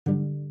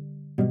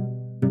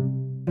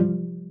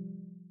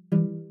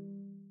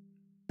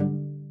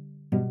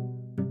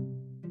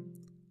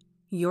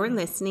You're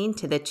listening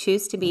to the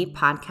Choose to Be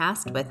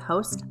podcast with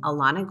host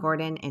Alana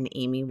Gordon and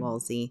Amy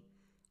Woolsey.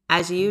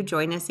 As you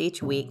join us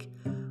each week,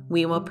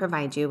 we will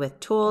provide you with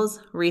tools,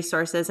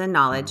 resources, and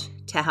knowledge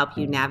to help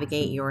you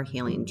navigate your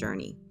healing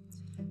journey.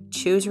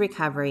 Choose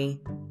recovery,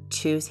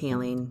 choose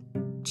healing,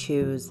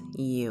 choose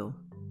you.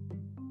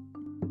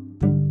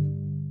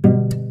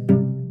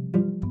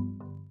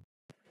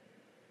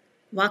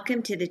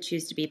 Welcome to the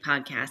Choose to Be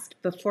podcast.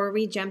 Before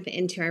we jump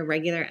into our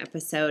regular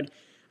episode,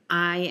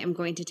 I am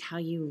going to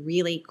tell you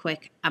really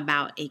quick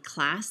about a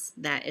class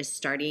that is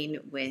starting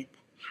with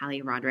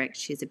Hallie Roderick.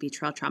 She's a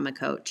betrayal trauma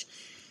coach.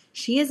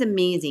 She is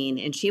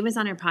amazing, and she was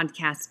on our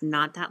podcast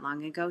not that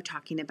long ago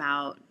talking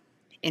about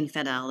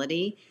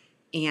infidelity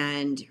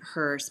and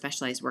her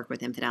specialized work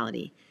with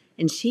infidelity.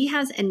 And she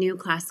has a new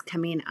class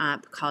coming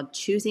up called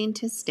Choosing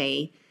to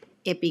Stay.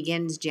 It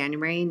begins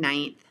January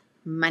 9th,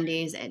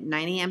 Mondays at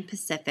 9 a.m.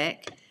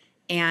 Pacific.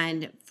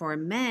 And for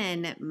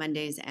men,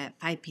 Mondays at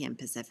 5 p.m.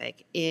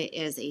 Pacific. It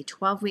is a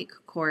 12-week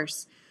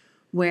course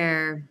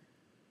where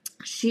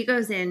she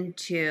goes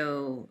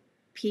into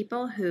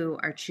people who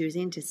are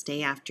choosing to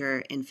stay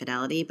after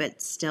infidelity,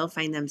 but still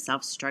find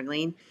themselves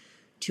struggling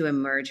to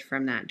emerge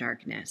from that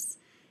darkness.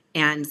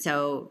 And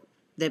so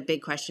the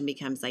big question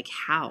becomes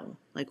how?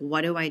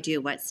 What do I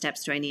do? What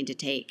steps do I need to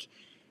take?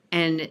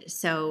 And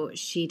so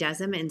she does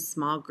them in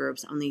small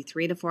groups, only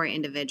 3 to 4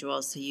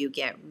 individuals. So you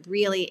get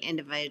really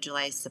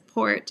individualized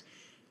support,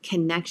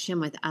 connection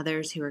with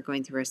others who are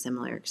going through a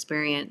similar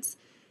experience.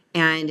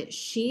 And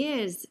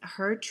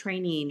her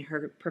training,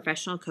 her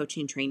professional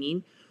coaching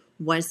training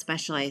was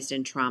specialized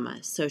in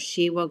trauma. So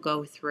she will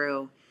go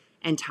through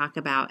and talk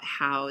about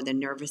how the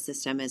nervous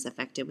system is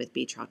affected with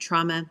betrayal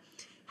trauma,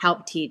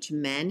 help teach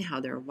men how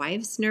their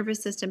wife's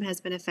nervous system has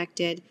been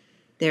affected.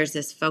 There's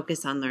this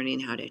focus on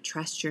learning how to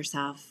trust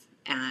yourself.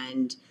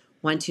 And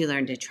once you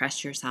learn to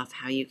trust yourself,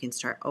 how you can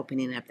start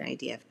opening up the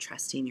idea of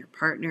trusting your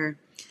partner,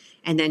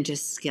 and then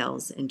just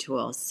skills and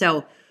tools.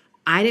 So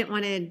I didn't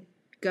want to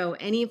go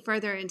any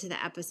further into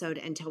the episode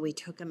until we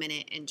took a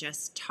minute and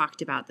just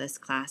talked about this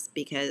class,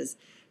 because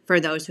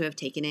for those who have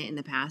taken it in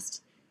the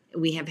past,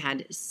 we have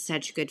had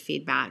such good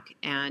feedback,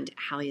 and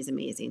Hallie is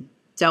amazing.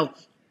 So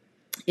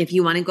if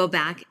you want to go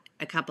back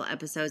a couple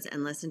episodes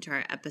and listen to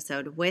our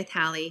episode with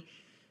Hallie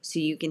so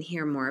you can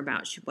hear more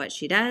about what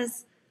she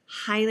does,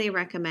 highly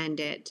recommend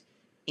it,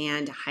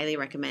 and highly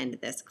recommend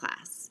this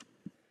class.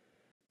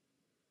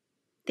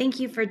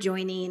 Thank you for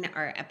joining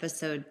our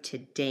episode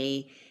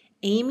today.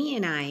 Amy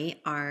and I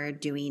are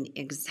doing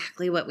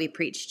exactly what we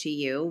preach to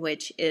you,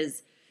 which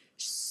is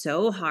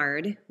so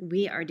hard.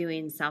 We are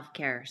doing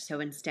self-care. So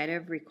instead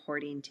of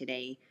recording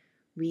today,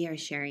 we are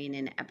sharing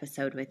an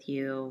episode with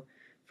you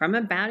from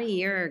about a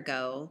year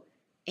ago.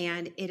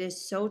 And it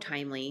is so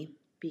timely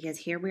because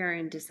here we are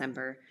in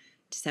December.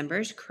 December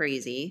is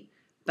crazy,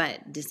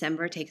 but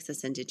December takes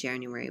us into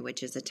January,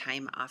 which is a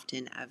time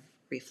often of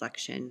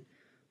reflection.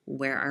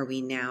 Where are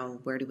we now?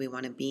 Where do we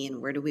want to be?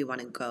 And where do we want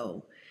to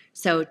go?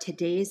 So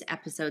today's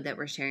episode that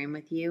we're sharing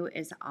with you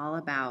is all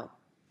about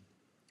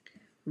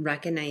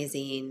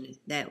recognizing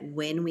that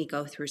when we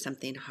go through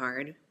something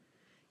hard,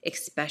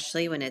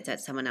 especially when it's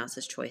at someone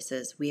else's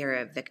choices, we are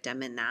a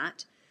victim in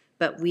that,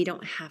 but we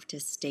don't have to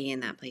stay in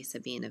that place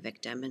of being a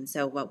victim. And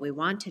so what we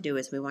want to do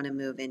is we want to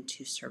move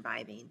into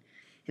surviving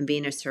and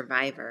being a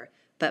survivor.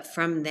 But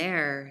from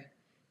there,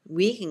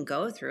 we can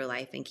go through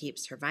life and keep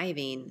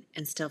surviving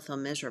and still feel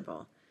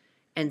miserable.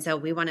 And so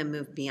we want to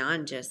move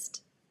beyond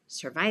just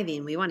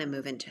surviving. We want to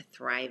move into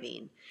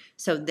thriving.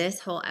 So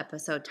this whole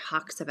episode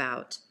talks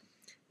about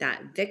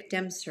that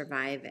victims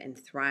survive and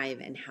thrive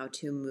and how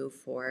to move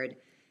forward.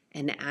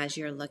 And as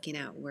you're looking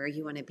at where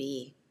you want to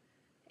be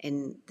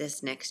in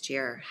this next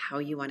year, how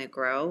you want to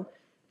grow,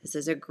 this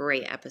is a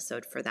great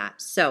episode for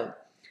that. So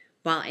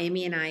while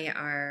Amy and I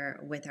are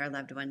with our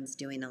loved ones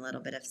doing a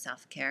little bit of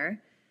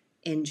self-care,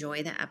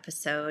 enjoy the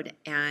episode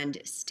and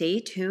stay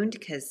tuned,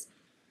 because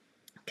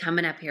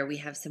coming up here, we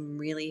have some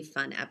really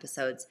fun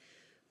episodes.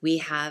 We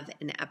have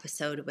an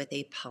episode with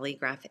a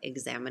polygraph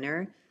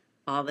examiner,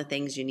 all the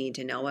things you need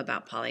to know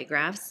about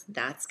polygraphs.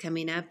 That's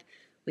coming up.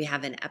 We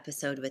have an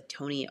episode with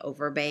Tony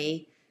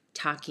Overbay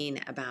talking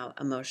about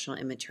emotional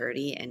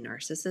immaturity and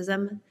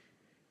narcissism.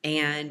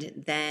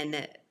 And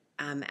then,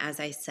 as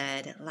I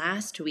said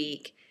last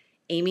week,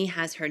 Amy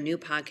has her new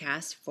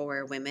podcast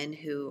for women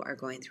who are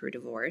going through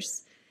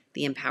divorce,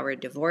 The Empowered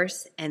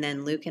Divorce. And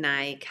then Luke and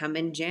I come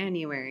in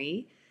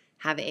January,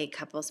 have a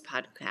couples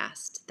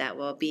podcast that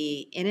will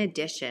be in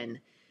addition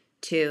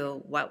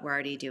to what we're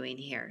already doing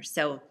here.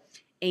 So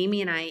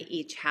Amy and I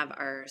each have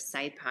our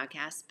side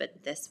podcast,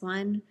 but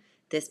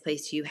this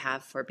place you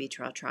have for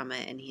betrayal trauma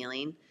and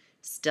healing,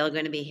 still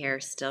going to be here,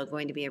 still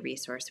going to be a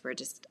resource. We're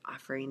just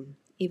offering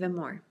even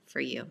more for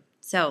you.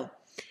 So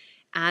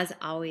as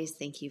always,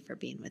 thank you for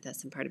being with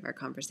us and part of our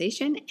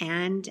conversation,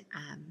 and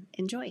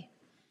enjoy.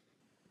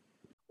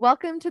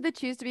 Welcome to the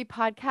Choose to Be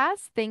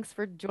podcast. Thanks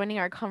for joining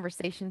our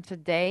conversation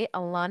today.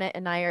 Alana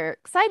and I are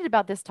excited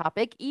about this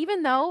topic,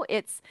 even though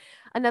it's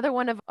another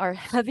one of our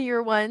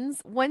heavier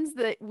ones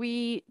that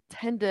we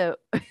tend to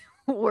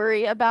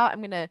worry about.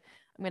 I'm gonna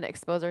going to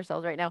expose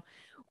ourselves right now.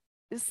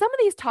 Some of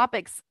these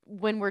topics,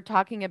 when we're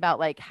talking about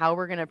like how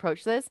we're going to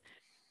approach this,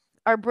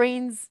 our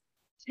brains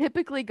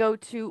typically go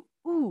to,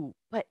 ooh,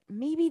 but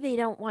maybe they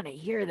don't want to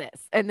hear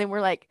this. And then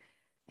we're like,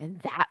 and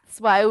that's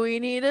why we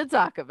need to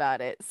talk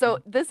about it. So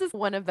this is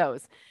one of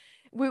those.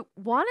 We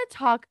want to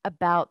talk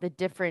about the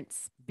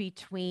difference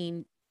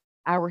between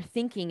our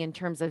thinking in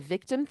terms of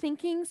victim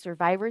thinking,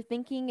 survivor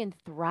thinking, and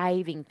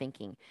thriving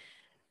thinking.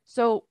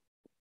 So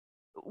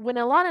when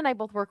Alana and I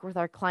both work with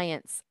our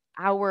clients,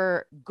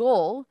 our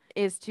goal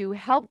is to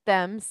help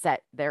them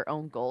set their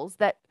own goals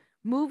that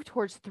move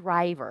towards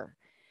thriver,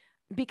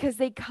 because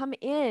they come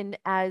in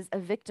as a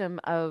victim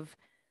of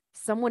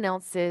someone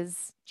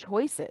else's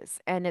choices,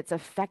 and it's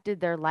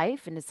affected their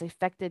life and it's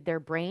affected their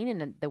brain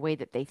and the way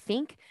that they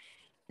think.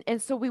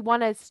 And so we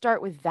want to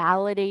start with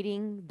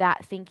validating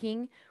that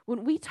thinking.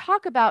 When we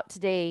talk about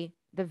today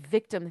the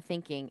victim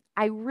thinking,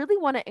 I really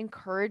want to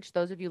encourage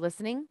those of you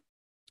listening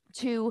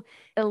to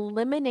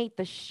eliminate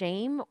the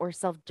shame or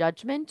self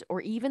judgment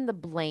or even the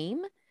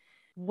blame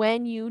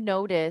when you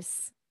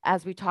notice,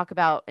 as we talk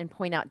about and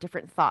point out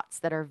different thoughts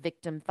that are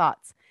victim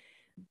thoughts.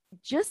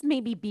 Just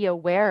maybe be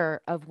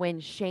aware of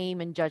when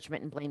shame and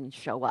judgment and blaming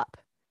show up.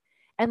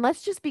 And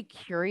let's just be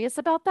curious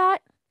about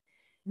that,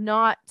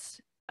 not,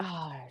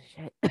 oh,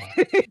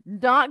 shit,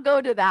 not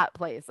go to that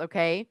place.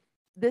 Okay.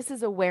 This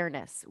is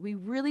awareness. We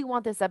really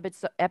want this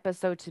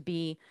episode to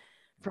be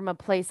from a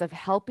place of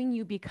helping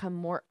you become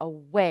more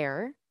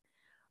aware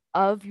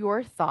of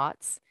your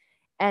thoughts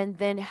and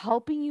then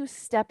helping you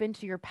step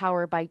into your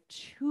power by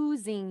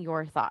choosing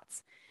your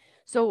thoughts.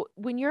 So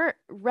when you're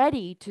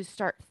ready to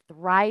start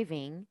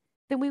thriving,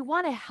 then we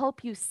want to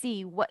help you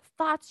see what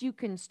thoughts you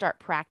can start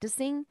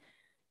practicing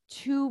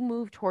to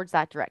move towards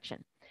that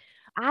direction.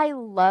 I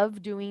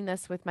love doing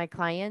this with my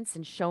clients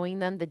and showing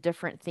them the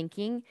different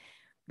thinking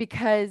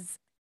because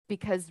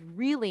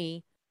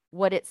really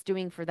what it's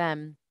doing for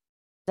them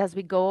as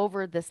we go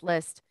over this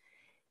list,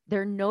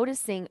 they're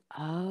noticing,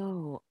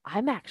 oh,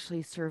 I'm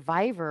actually a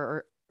survivor,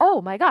 or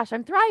oh my gosh,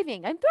 I'm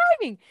thriving. I'm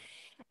thriving.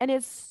 And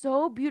it's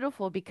so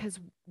beautiful because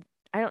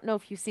I don't know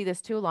if you see this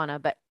too, Lana,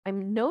 but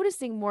I'm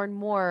noticing more and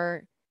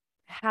more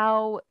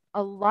how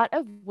a lot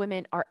of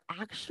women are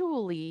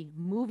actually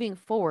moving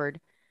forward,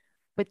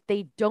 but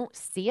they don't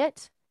see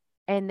it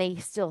and they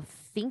still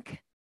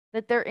think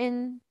that they're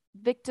in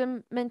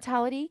victim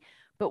mentality.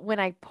 But when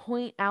I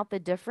point out the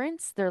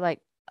difference, they're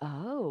like,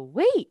 oh,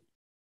 wait,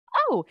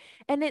 oh,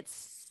 and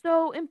it's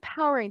so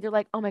empowering. They're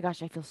like, oh my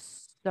gosh, I feel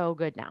so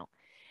good now.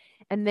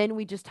 And then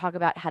we just talk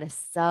about how to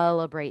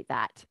celebrate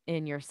that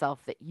in yourself,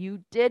 that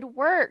you did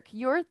work,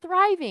 you're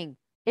thriving.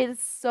 It is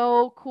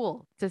so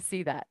cool to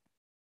see that.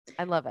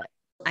 I love it.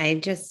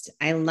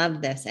 I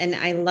love this. And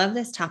I love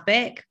this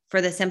topic for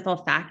the simple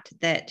fact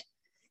that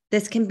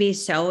this can be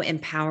so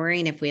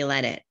empowering if we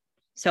let it.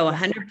 So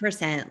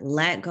 100%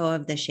 let go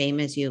of the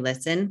shame as you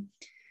listen.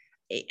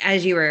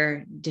 As you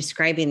were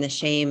describing the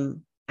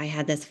shame, I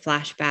had this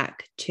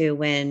flashback to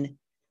when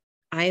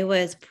I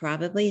was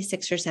probably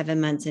 6 or 7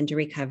 months into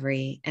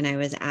recovery, and I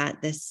was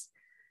at this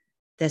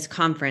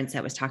conference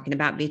that was talking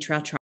about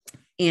betrayal trauma.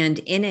 And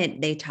in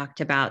it, they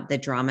talked about the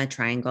drama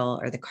triangle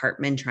or the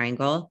Cartman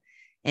triangle.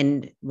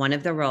 And one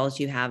of the roles,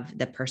 you have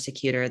the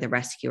persecutor, the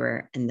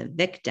rescuer, and the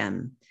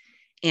victim.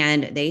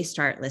 And they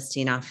start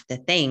listing off the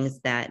things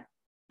that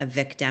a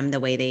victim, the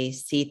way they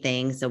see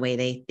things, the way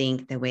they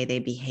think, the way they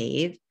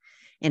behave.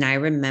 And I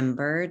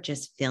remember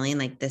just feeling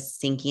like this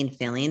sinking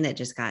feeling that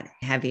just got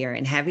heavier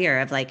and heavier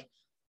of like,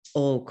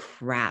 oh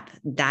crap,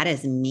 that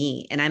is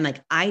me. And I'm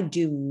like, I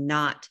do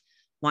not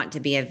want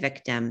to be a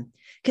victim.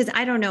 Because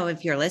I don't know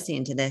if you're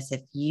listening to this,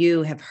 if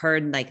you have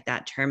heard like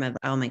that term of,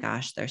 oh my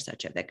gosh, they're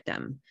such a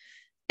victim.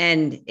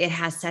 And it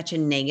has such a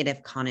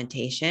negative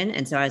connotation.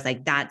 And so I was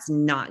like, that's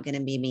not going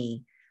to be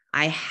me.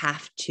 I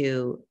have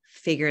to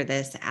figure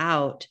this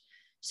out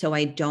so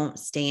I don't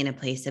stay in a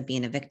place of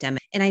being a victim.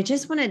 And I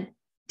just want to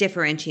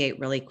differentiate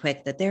really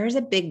quick that there is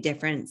a big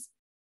difference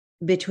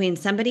between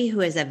somebody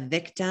who is a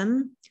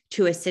victim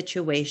to a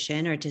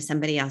situation or to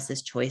somebody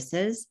else's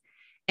choices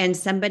and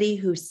somebody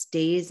who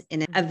stays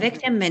in a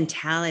victim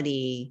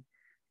mentality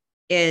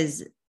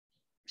is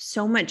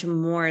so much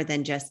more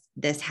than just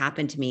this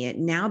happened to me. It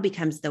now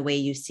becomes the way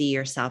you see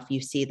yourself,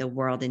 you see the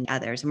world and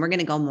others. And we're going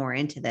to go more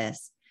into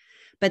this.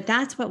 But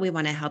that's what we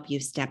want to help you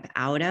step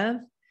out of,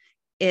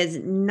 is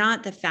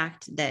not the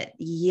fact that,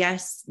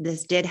 yes,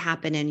 this did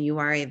happen and you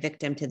are a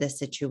victim to this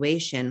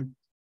situation.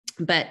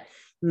 But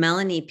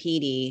Melanie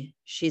Peaty,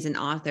 she's an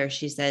author.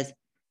 She says,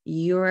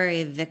 you're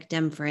a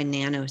victim for a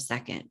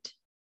nanosecond.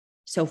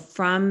 So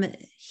from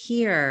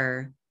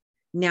here,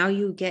 now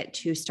you get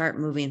to start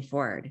moving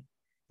forward.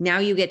 Now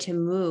you get to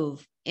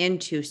move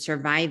into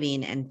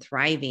surviving and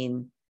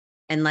thriving,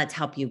 and let's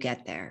help you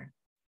get there.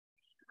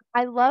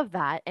 I love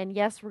that. And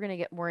yes, we're going to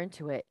get more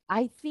into it.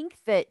 I think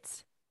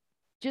that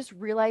just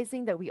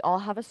realizing that we all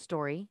have a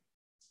story,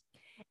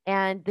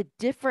 and the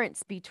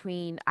difference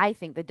between, I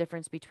think the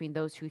difference between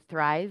those who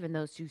thrive and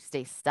those who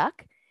stay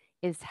stuck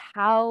is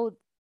how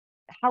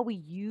we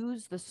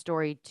use the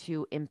story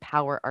to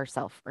empower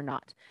ourselves or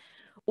not.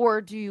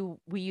 Or do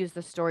we use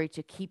the story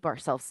to keep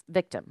ourselves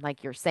victim,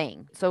 like you're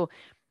saying? So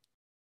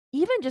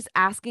even just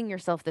asking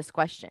yourself this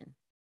question,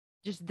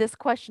 just this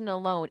question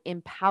alone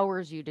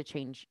empowers you to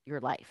change your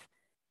life.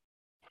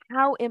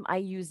 How am I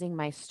using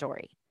my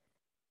story?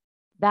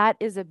 That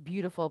is a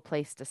beautiful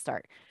place to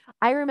start.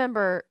 I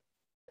remember,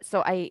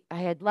 so I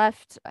had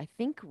left, I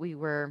think we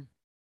were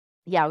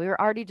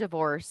already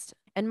divorced,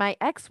 and my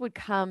ex would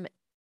come,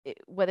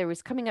 whether it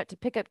was coming out to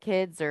pick up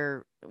kids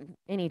or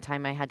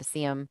anytime I had to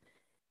see him,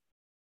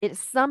 it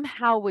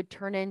somehow would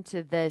turn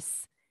into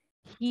this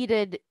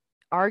heated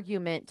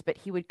argument, but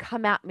he would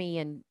come at me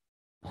and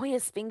point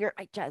his finger.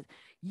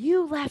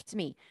 You left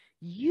me.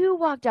 You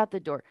walked out the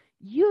door.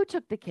 You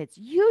took the kids.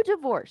 You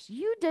divorced.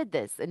 You did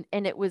this.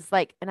 And it was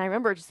like, and I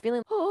remember just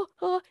feeling,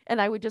 and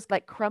I would just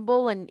like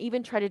crumble and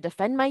even try to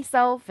defend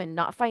myself and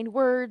not find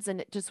words. And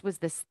it just was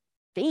this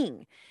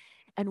thing.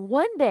 And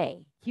one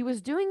day he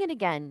was doing it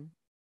again,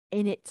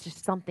 and it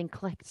just something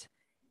clicked.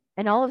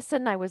 And all of a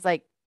sudden I was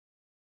like,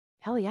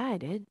 hell yeah, I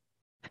did.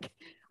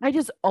 I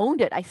just owned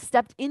it. I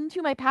stepped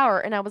into my power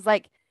and I was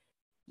like,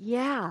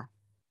 yeah,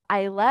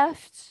 I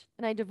left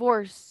and I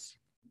divorced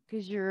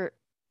because you're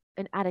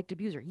an addict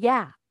abuser.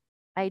 Yeah,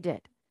 I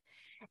did.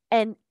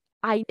 And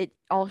it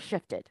all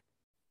shifted.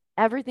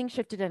 Everything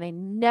shifted and I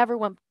never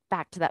went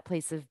back to that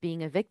place of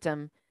being a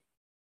victim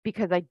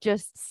because I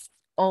just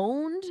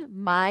owned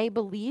my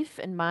belief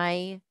and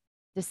my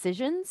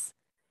decisions.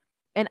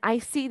 And I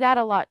see that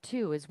a lot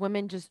too, is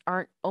women just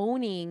aren't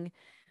owning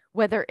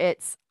whether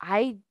it's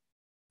I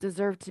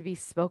deserve to be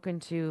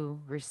spoken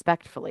to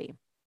respectfully.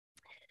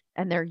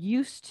 And they're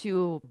used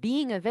to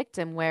being a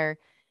victim where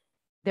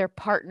their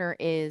partner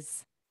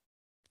is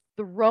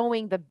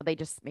they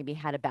just maybe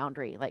had a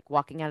boundary, like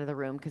walking out of the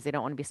room because they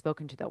don't want to be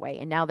spoken to that way.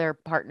 And now their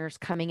partner's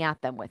coming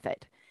at them with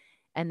it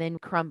and then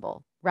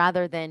crumble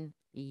rather than,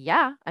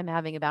 yeah, I'm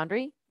having a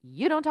boundary.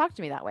 You don't talk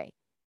to me that way.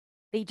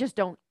 They just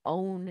don't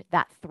own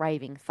that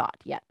thriving thought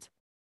yet.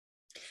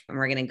 And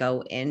we're going to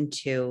go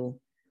into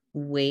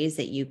ways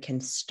that you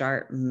can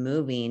start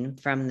moving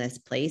from this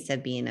place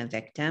of being a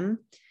victim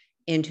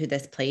into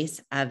this place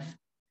of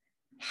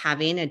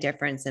having a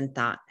difference in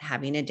thought,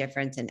 having a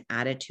difference in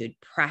attitude,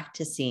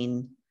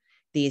 practicing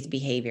these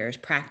behaviors,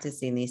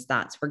 practicing these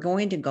thoughts. We're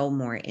going to go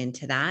more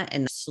into that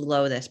and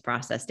slow this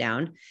process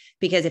down.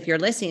 Because if you're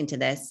listening to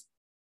this,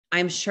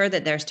 I'm sure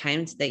that there's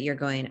times that you're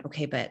going,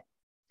 okay, but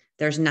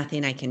there's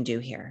nothing I can do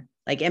here.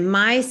 Like in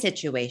my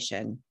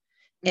situation,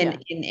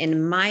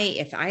 in my,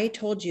 if I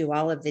told you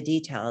all of the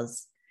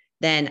details,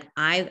 then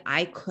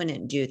I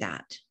couldn't do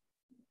that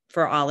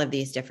for all of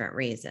these different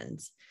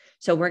reasons.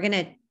 So we're going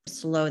to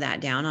slow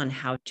that down on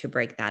how to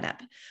break that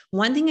up.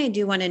 One thing I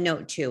do want to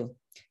note too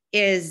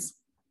is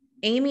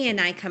Amy and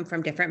I come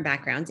from different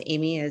backgrounds.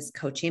 Amy is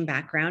coaching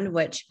background,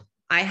 which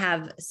I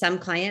have some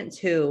clients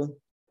who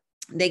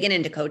they get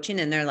into coaching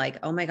and they're like,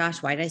 oh my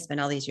gosh, why did I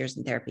spend all these years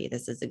in therapy?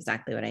 This is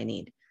exactly what I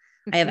need.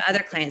 I have other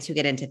clients who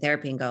get into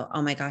therapy and go,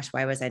 oh my gosh,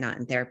 why was I not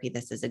in therapy?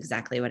 This is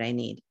exactly what I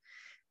need.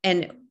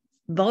 And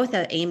both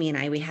Amy and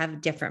I, we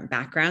have different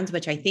backgrounds,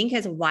 which I think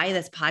is why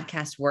this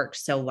podcast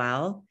works so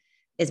well,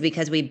 is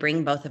because we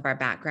bring both of our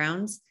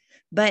backgrounds.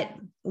 But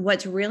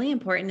what's really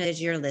important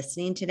as you're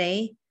listening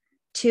today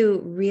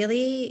to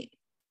really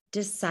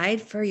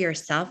decide for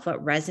yourself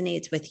what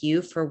resonates with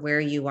you for where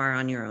you are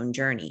on your own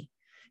journey.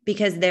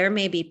 Because there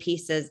may be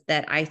pieces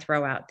that I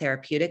throw out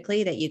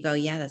therapeutically that you go,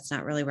 yeah, that's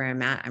not really where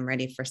I'm at. I'm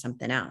ready for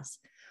something else.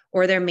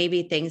 Or there may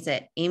be things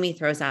that Amy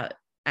throws out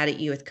at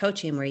you with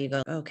coaching where you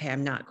go, okay,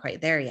 I'm not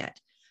quite there yet.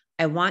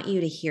 I want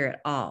you to hear it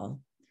all,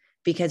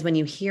 because when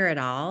you hear it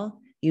all,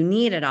 you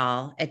need it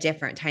all at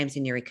different times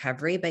in your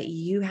recovery, but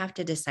you have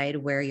to decide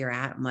where you're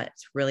at and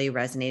what's really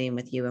resonating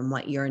with you and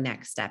what your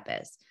next step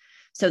is.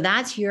 So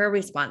that's your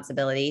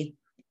responsibility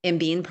in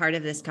being part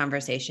of this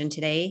conversation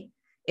today,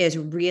 is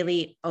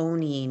really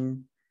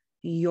owning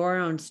your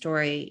own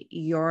story,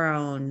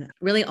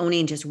 really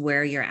owning just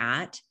where you're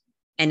at.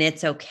 And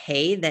it's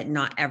okay that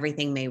not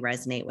everything may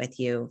resonate with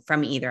you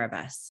from either of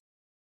us.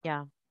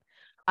 Yeah.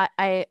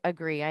 I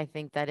agree. I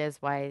think that is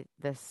why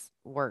this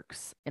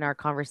works in our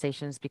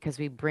conversations, because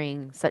we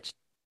bring such,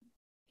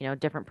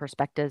 different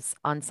perspectives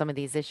on some of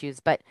these issues.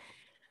 But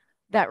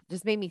that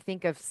just made me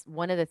think of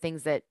one of the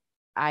things that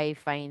I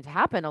find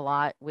happen a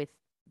lot with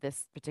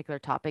this particular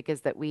topic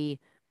is that we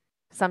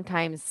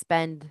sometimes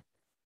spend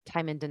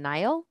time in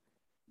denial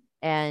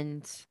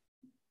and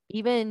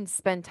even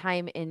spend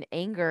time in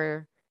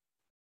anger.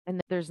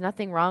 And there's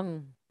nothing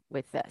wrong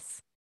with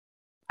this.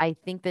 I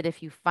think that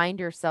if you find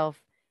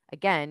yourself,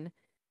 again,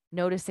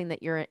 noticing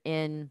that you're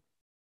in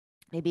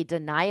maybe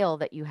denial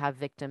that you have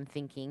victim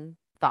thinking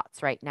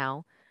thoughts right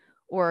now,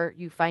 or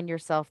you find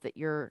yourself that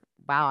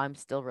wow, I'm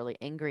still really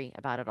angry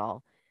about it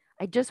all.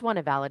 I just want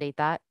to validate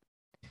that.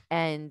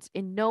 And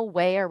in no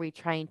way are we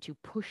trying to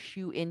push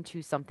you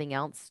into something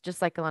else.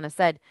 Just like Alana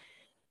said,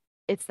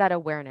 it's that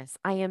awareness.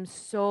 I am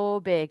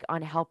so big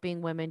on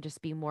helping women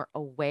just be more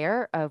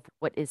aware of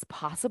what is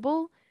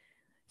possible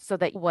so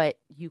that what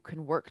you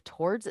can work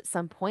towards at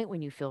some point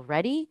when you feel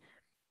ready,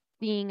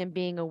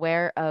 being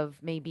aware of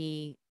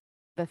maybe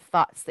the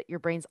thoughts that your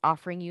brain's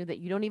offering you that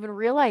you don't even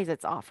realize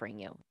it's offering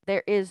you.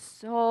 There is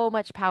so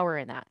much power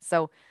in that.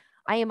 So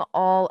I am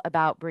all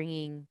about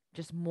bringing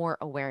just more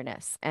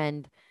awareness.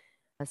 And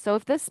so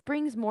if this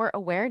brings more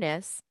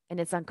awareness and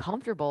it's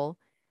uncomfortable,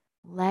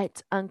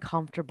 let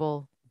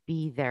uncomfortable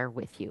be there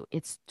with you.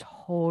 It's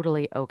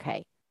totally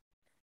okay.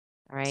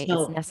 All right. It's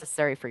So,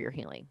 necessary for your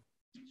healing.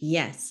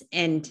 yes.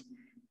 And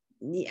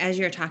as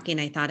you're talking,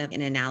 I thought of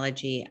an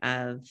analogy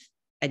of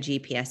a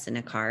GPS in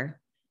a car.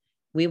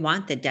 We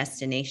want the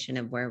destination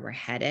of where we're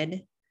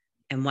headed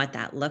and what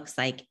that looks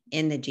like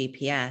in the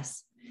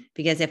GPS.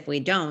 Because if we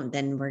don't,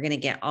 then we're going to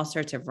get all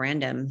sorts of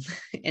random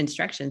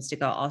instructions to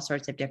go all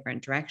sorts of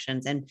different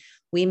directions. And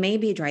we may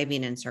be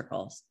driving in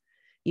circles.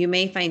 You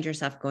may find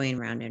yourself going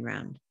round and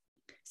round.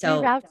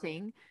 So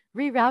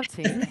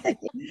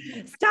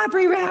Rerouting. stop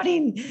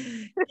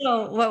rerouting.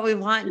 So what we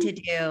want to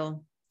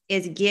do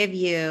is give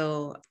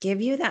you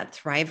that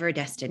thriver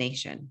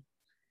destination.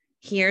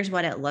 Here's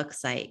what it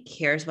looks like.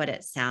 Here's what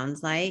it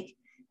sounds like.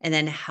 And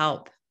then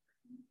help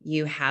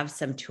you have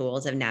some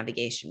tools of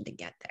navigation to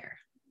get there.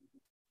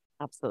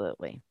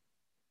 Absolutely.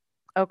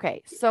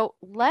 Okay, so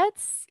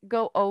let's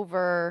go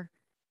over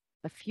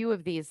a few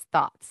of these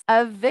thoughts.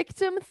 A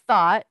victim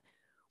thought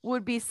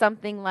would be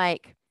something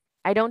like,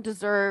 I don't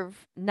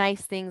deserve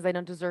nice things. I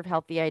don't deserve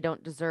healthy. I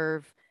don't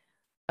deserve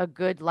a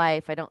good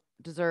life. I don't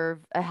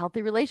deserve a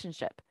healthy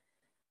relationship.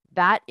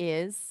 That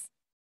is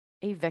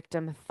a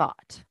victim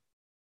thought.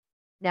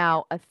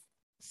 Now, a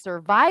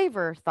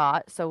survivor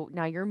thought, so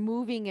now you're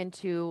moving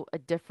into a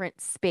different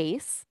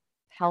space,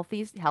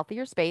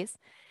 healthier space.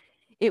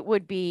 It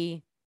would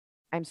be,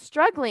 I'm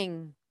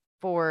struggling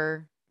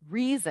for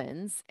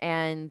reasons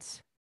and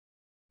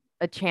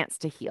a chance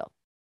to heal.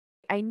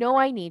 I know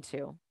I need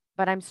to,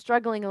 but I'm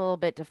struggling a little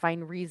bit to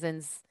find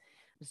reasons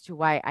as to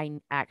why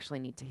I actually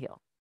need to heal.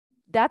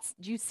 Do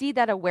you see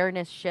that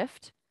awareness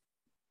shift?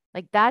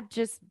 Like that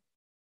just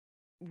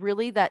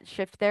really that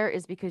shift there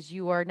is because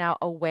you are now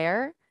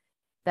aware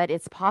that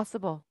it's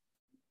possible.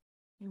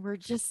 And we're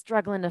just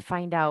struggling to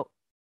find out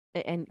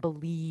and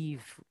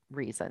believe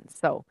reasons.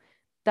 So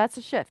that's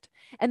a shift.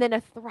 And then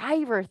a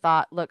thriver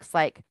thought looks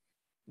like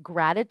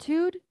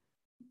gratitude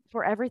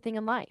for everything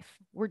in life.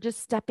 We're just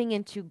stepping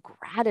into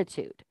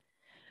gratitude,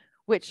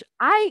 which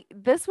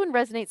this one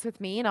resonates with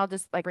me. And I'll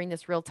just bring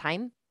this real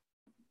time.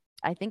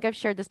 I think I've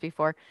shared this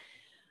before,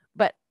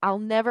 but I'll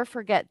never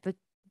forget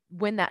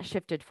when that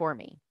shifted for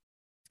me.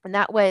 And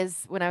that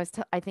was when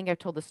I think I've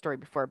told this story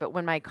before, but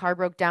when my car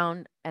broke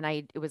down and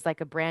it was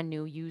like a brand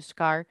new used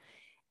car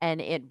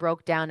and it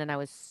broke down and I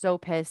was so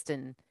pissed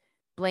and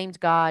blamed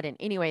God. And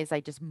anyways,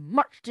 I just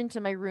marched into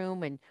my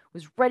room and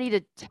was ready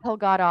to tell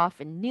God off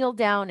and kneel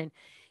down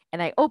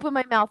and I opened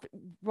my mouth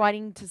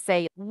wanting to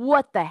say,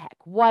 what the heck?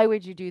 Why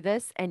would you do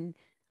this? And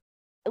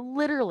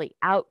literally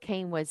out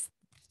came was,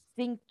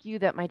 thank you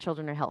that my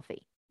children are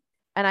healthy.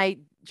 And I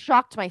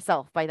shocked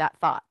myself by that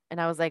thought. And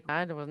I was like,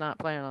 I was not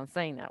planning on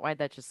saying that. Why'd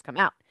that just come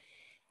out?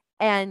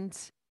 And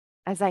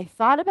as I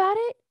thought about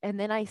it, and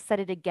then I said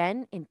it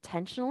again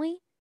intentionally,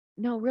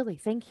 no, really,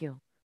 thank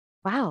you.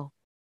 Wow.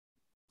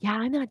 Yeah,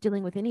 I'm not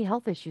dealing with any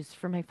health issues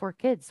for my 4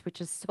 kids, which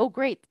is so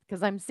great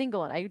because I'm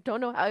single and I don't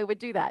know how I would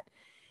do that.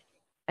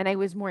 And I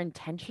was more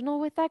intentional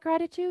with that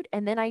gratitude.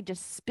 And then I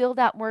just spilled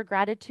out more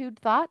gratitude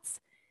thoughts,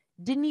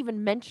 didn't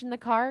even mention the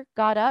car,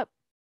 got up.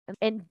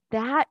 And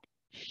that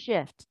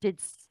shift did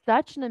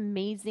such an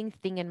amazing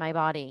thing in my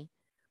body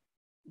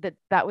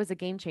that was a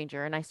game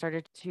changer. And I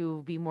started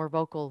to be more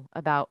vocal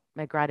about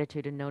my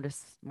gratitude and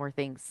notice more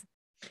things.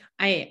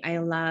 I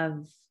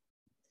love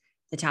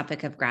the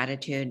topic of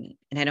gratitude,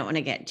 and I don't want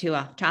to get too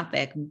off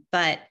topic,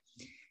 but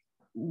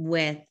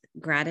with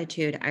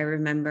gratitude, I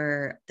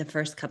remember the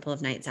first couple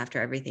of nights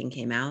after everything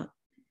came out,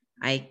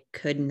 I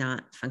could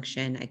not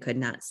function. I could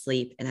not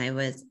sleep. And I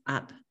was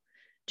up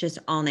just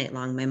all night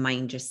long, my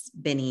mind just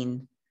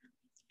spinning.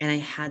 And I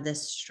had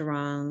this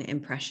strong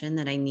impression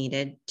that I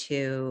needed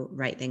to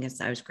write things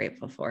I was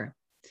grateful for.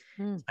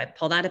 So I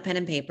pulled out a pen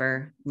and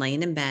paper,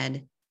 laying in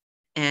bed.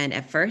 And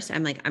at first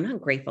I'm like, I'm not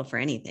grateful for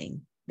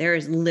anything. There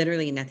is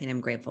literally nothing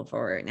I'm grateful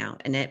for right now.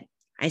 And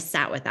I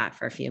sat with that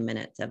for a few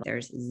minutes of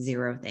there's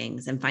 0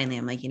 things. And finally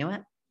I'm like, you know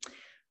what?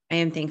 I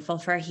am thankful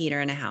for a heater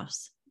in a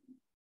house.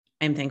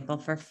 I'm thankful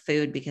for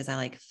food because I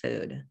like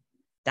food.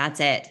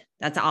 That's it.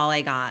 That's all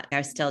I got. I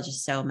was still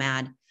just so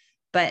mad,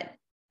 but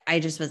I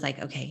just was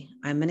like, okay,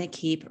 I'm going to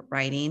keep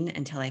writing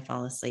until I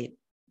fall asleep.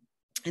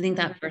 I think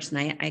that first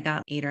night I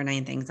got 8 or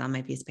 9 things on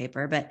my piece of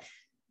paper, but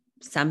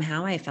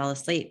somehow I fell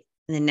asleep.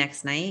 And the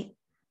next night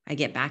I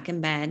get back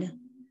in bed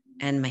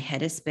and my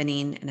head is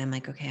spinning and I'm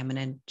like, okay, I'm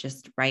going to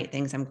just write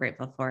things I'm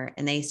grateful for.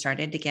 And they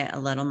started to get a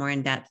little more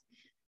in depth.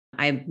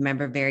 I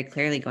remember very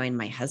clearly going,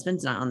 my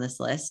husband's not on this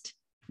list.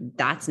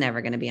 That's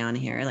never going to be on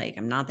here. Like,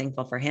 I'm not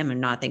thankful for him. I'm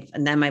not thankful.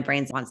 And then my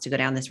brain wants to go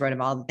down this road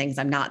of all the things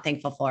I'm not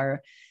thankful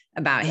for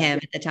about him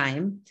at the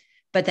time.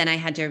 But then I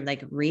had to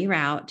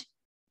reroute.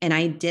 And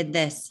I did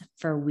this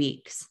for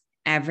weeks,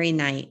 every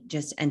night,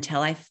 just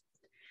until I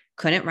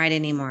couldn't write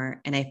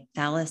anymore. And I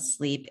fell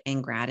asleep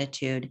in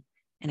gratitude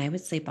and I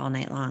would sleep all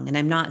night long. And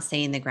I'm not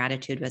saying the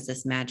gratitude was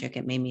this magic.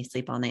 It made me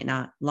sleep all night,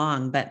 not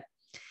long, but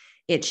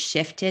it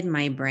shifted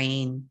my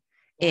brain.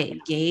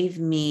 It gave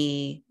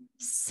me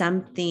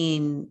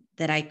something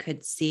that I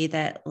could see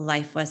that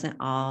life wasn't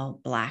all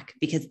black,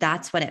 because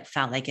that's what it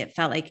felt like. It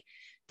felt like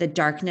the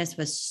darkness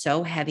was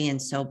so heavy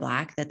and so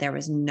black that there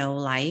was no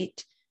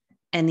light.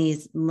 And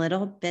these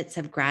little bits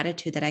of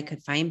gratitude that I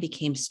could find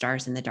became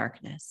stars in the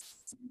darkness.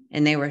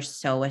 And they were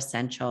so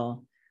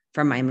essential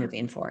for my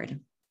moving forward.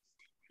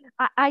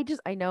 I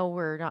know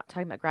we're not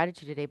talking about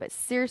gratitude today, but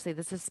seriously,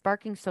 this is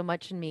sparking so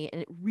much in me,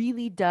 and it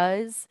really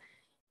does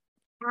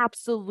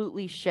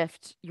absolutely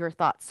shift your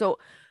thoughts. So,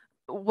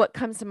 what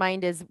comes to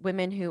mind is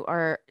women who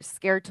are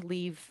scared to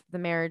leave the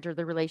marriage or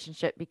the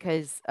relationship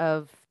because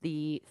of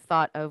the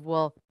thought of,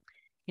 well,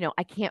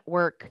 I can't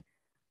work,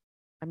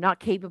 I'm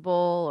not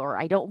capable, or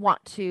I don't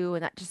want to,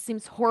 and that just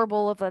seems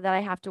horrible that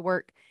I have to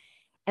work.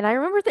 And I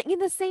remember thinking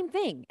the same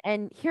thing.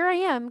 And here I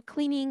am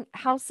cleaning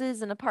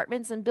houses and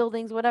apartments and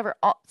buildings, whatever,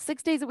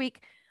 6 days a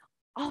week,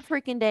 all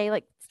freaking day,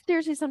 like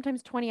seriously,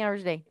 sometimes 20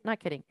 hours a day. Not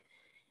kidding.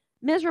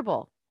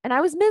 Miserable. And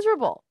I was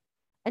miserable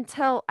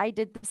until I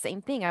did the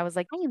same thing. I was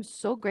like, I am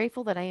so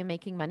grateful that I am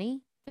making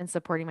money and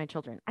supporting my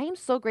children. I am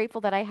so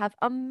grateful that I have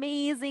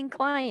amazing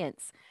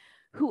clients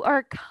who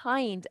are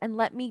kind and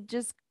let me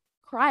just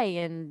cry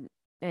and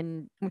I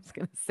was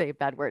going to say a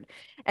bad word,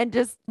 and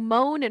just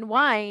moan and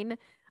whine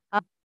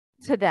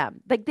to them.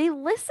 Like they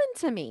listen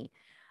to me.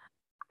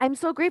 I'm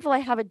so grateful I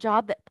have a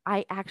job that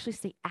I actually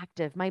stay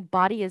active. My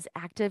body is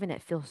active and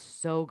it feels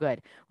so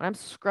good. When I'm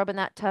scrubbing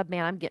that tub,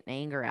 man, I'm getting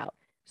anger out.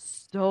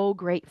 So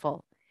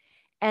grateful.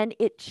 And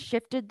it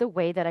shifted the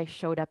way that I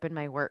showed up in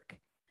my work.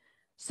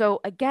 So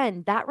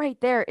again, that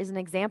right there is an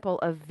example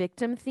of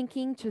victim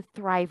thinking to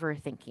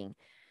thriver thinking.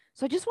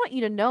 So I just want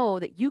you to know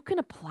that you can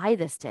apply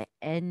this to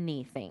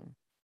anything.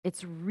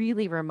 It's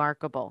really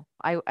remarkable.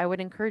 I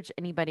would encourage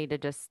anybody to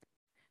just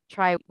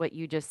try what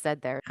you just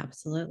said there.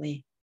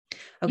 Absolutely. You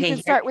Okay.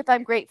 can start with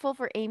I'm grateful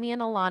for Amy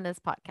and Alana's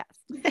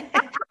podcast.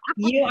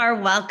 You are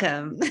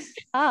welcome.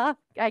 I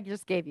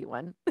just gave you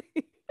one.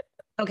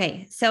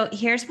 Okay. So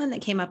here's one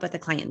that came up with a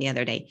client the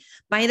other day.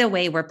 By the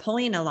way, we're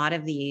pulling a lot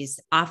of these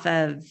off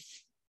of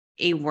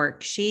a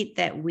worksheet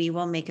that we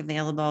will make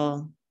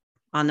available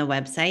on the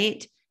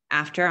website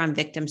after on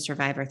Victim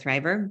Survivor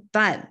Thriver.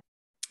 But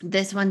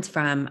this one's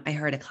from, I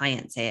heard a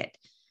client say it.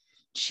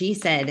 She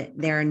said,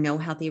 there are no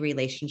healthy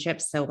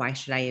relationships. So why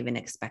should I even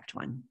expect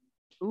one?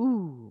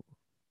 Ooh,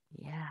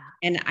 yeah.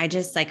 And I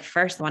just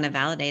first want to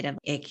validate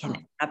it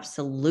can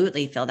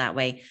absolutely feel that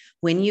way.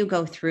 When you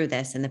go through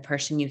this and the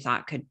person you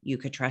thought you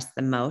could trust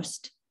the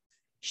most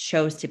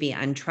shows to be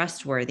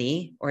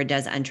untrustworthy or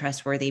does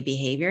untrustworthy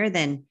behavior,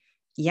 then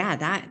yeah,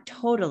 that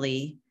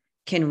totally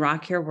can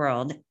rock your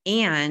world.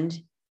 And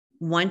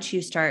once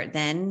you start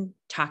then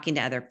talking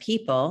to other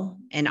people,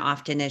 and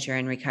often as you're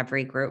in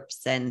recovery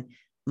groups and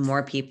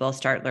more people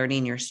start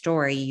learning your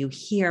story, you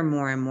hear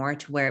more and more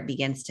to where it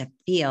begins to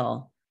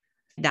feel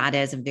that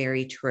is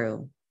very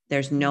true.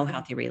 There's no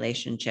healthy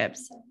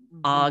relationships.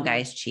 All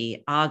guys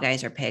cheat. All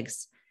guys are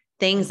pigs.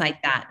 Things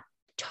like that.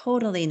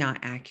 Totally not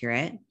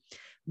accurate.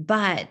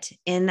 But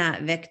in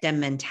that victim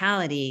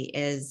mentality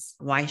is,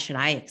 why should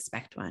I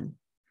expect one?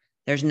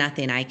 There's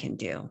nothing I can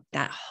do.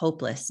 That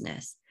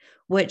hopelessness,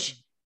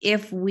 which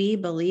if we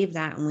believe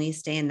that and we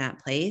stay in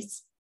that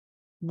place,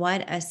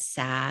 what a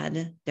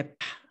sad,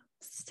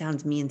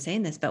 sounds mean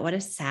saying this, but what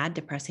a sad,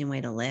 depressing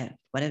way to live.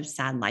 What a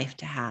sad life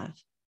to have.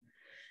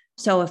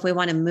 So if we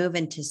want to move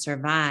into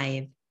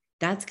survive,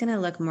 that's going to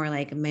look more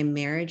like my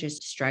marriage is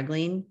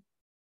struggling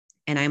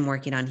and I'm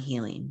working on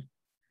healing,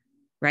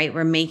 right?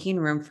 We're making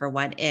room for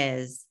what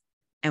is,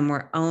 and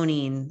we're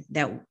owning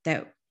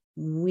that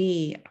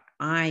me,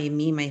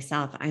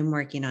 myself, I'm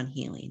working on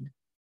healing.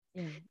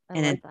 Yeah,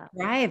 and then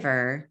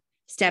thriver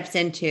steps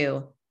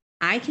into,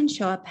 I can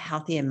show up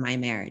healthy in my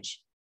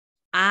marriage.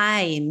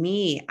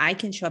 I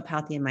can show up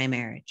healthy in my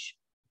marriage.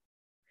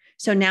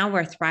 So now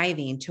we're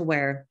thriving to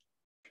where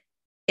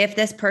if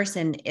this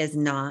person is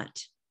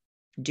not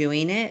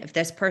doing it, if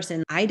this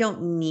person, I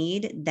don't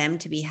need them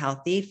to be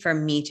healthy for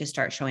me to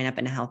start showing up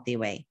in a healthy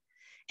way.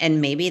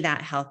 And maybe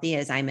that healthy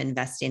is I'm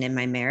investing in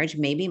my marriage.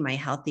 Maybe my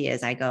healthy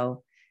is I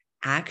go,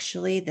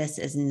 actually, this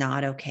is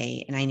not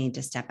okay. And I need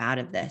to step out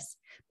of this.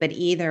 But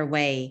either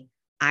way,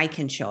 I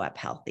can show up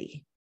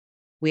healthy.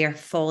 We are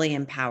fully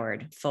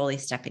empowered, fully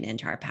stepping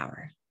into our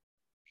power.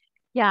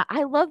 Yeah,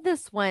 I love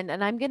this one.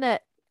 And I'm gonna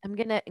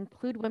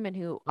include women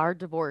who are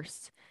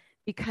divorced,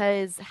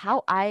 because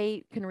how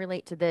I can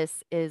relate to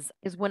this is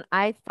when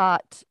I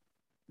thought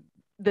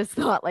this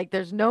thought, like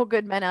there's no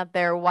good men out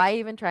there. Why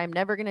even try? I'm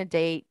never gonna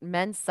date.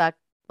 Men suck.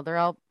 Well, they're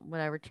all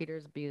whatever,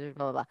 cheaters, abusers,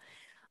 blah, blah, blah.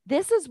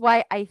 This is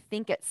why I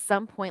think at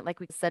some point, like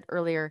we said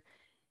earlier,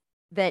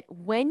 that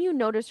when you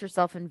notice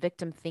yourself in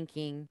victim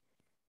thinking,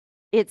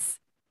 it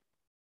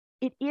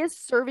is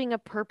serving a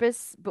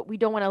purpose, but we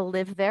don't want to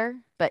live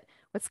there. But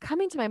what's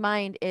coming to my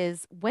mind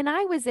is when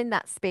I was in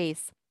that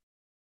space,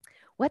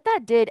 what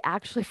that did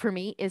actually for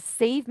me is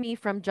save me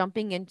from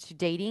jumping into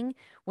dating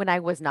when I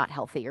was not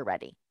healthy or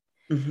ready.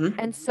 And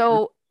Mm-hmm.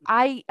 so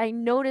I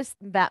noticed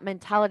that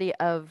mentality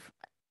of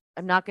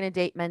I'm not going to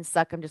date men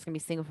suck. I'm just going to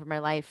be single for my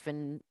life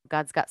and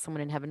God's got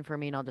someone in heaven for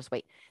me and I'll just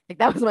wait. Like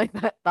that was my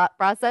thought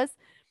process.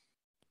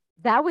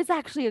 That was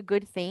actually a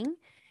good thing.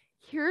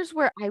 Here's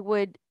where I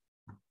would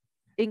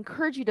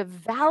encourage you to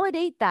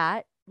validate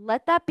that,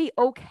 let that be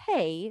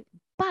okay,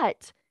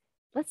 but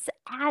let's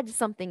add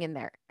something in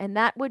there. And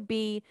that would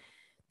be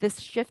this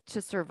shift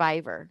to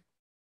survivor.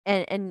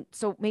 And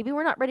so maybe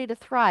we're not ready to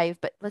thrive,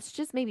 but let's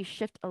just maybe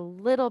shift a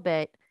little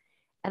bit.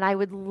 And I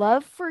would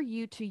love for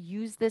you to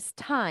use this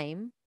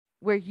time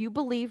where you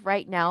believe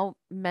right now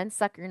men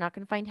suck, you're not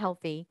going to find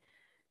healthy,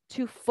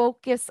 to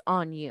focus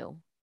on you.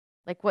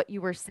 Like what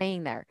you were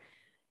saying there.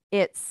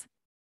 It's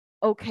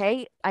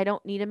okay, I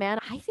don't need a man.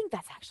 I think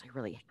that's actually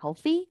really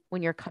healthy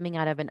when you're coming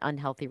out of an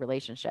unhealthy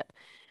relationship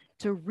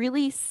to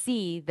really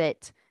see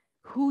that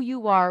who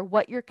you are,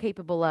 what you're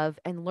capable of,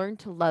 and learn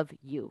to love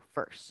you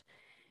first.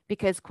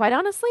 Because quite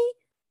honestly,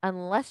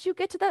 unless you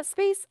get to that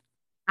space,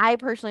 I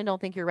personally don't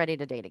think you're ready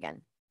to date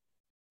again.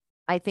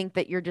 I think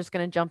that you're just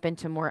going to jump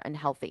into more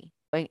unhealthy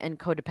and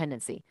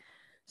codependency.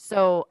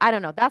 So I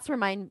don't know. That's where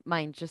my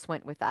mind just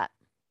went with that.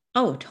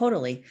 Oh,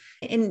 totally.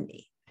 And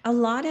a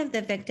lot of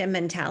the victim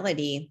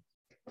mentality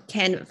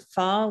can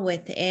fall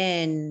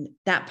within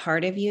that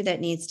part of you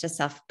that needs to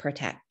self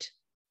protect.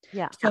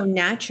 Yeah. So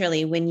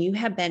naturally, when you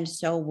have been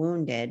so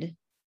wounded,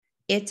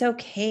 it's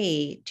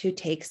okay to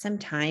take some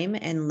time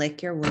and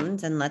lick your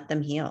wounds and let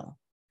them heal.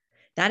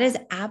 That is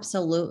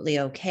absolutely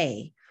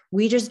okay.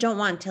 We just don't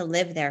want to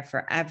live there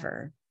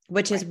forever,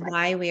 which is Right.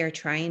 why we are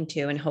trying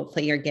to, and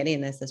hopefully you're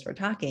getting this as we're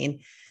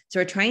talking. So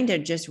we're trying to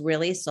just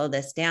really slow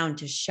this down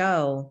to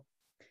show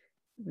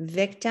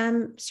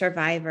victim,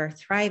 survivor,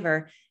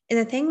 thriver. And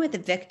the thing with the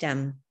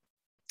victim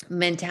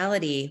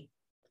mentality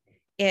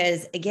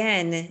is,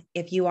 again,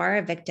 if you are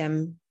a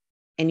victim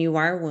and you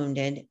are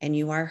wounded and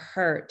you are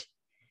hurt,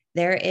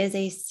 there is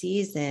a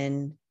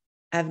season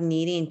of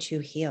needing to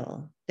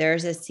heal.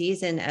 There's a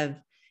season of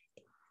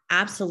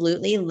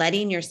absolutely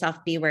letting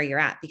yourself be where you're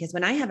at. Because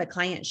when I have a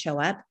client show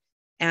up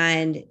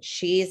and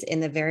she's in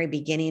the very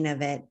beginning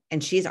of it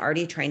and she's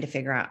already trying to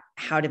figure out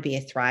how to be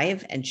a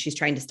thrive and she's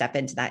trying to step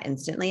into that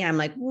instantly, I'm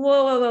like,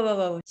 whoa, whoa, whoa, whoa,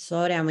 whoa,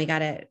 slow down. We got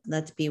to,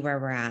 let's be where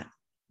we're at.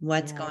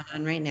 What's Yeah. going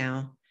on right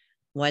now?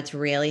 What's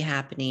really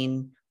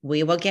happening?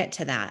 We will get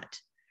to that.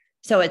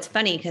 So it's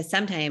funny because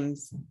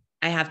sometimes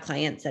I have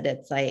clients that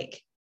it's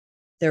like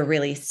they're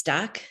really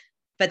stuck.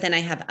 But then I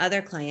have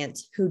other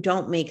clients who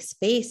don't make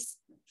space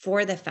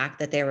for the fact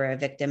that they were a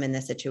victim in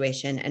this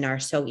situation and are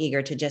so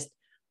eager to just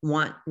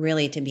want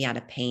really to be out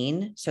of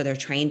pain. So they're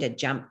trying to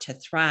jump to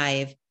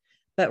thrive.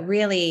 But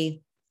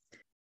really,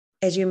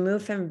 as you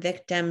move from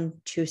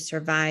victim to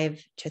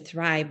survive to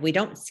thrive, we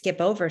don't skip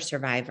over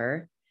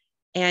survivor.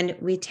 And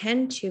we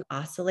tend to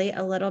oscillate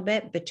a little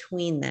bit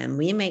between them.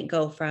 We might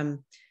go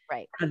from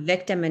Right. a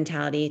victim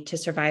mentality to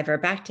survivor,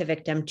 back to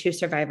victim, to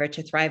survivor,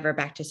 to thriver,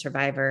 back to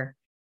survivor.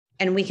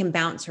 And we can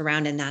bounce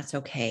around, and that's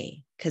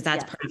okay because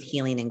that's Yes. part of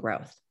healing and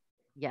growth.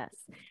 Yes.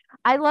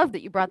 I love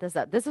that you brought this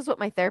up. This is what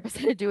my therapist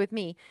had to do with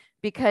me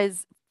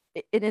because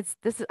it's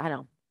this is, I don't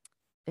know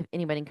if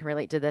anybody can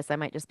relate to this. I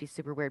might just be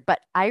super weird, but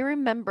I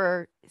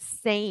remember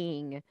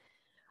saying,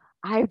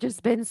 I've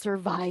just been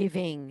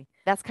surviving.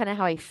 That's kind of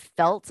how I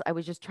felt. I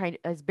was just I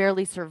was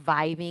barely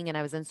surviving and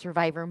I was in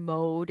survivor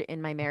mode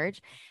in my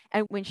marriage.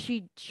 And when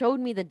she showed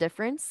me the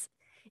difference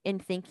in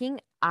thinking,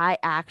 I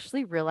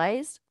actually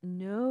realized,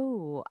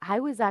 no, I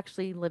was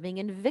actually living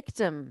in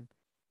victim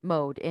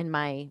mode in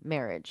my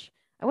marriage.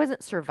 I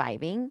wasn't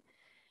surviving.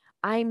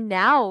 I'm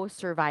now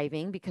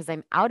surviving because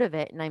I'm out of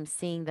it and I'm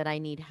seeing that I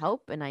need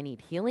help and I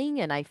need healing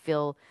and I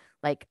feel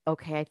like,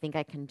 okay, I think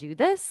I can do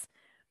this.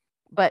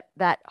 But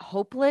that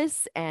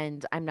hopeless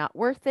and I'm not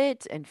worth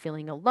it and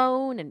feeling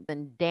alone and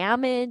then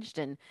damaged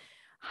and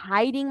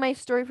hiding my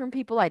story from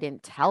people. I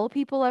didn't tell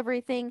people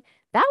everything.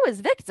 That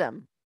was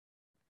victim.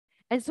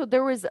 And so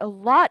there was a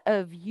lot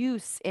of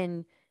use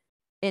in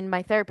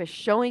my therapist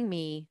showing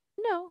me,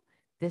 no,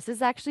 this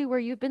is actually where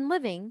you've been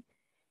living.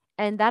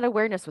 And that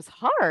awareness was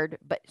hard,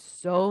 but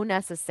so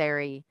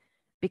necessary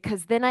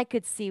because then I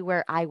could see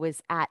where I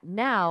was at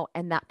now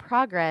and that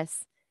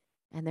progress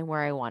and then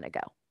where I want to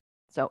go.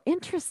 So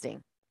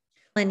interesting.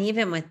 And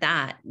even with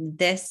that,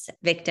 this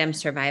victim,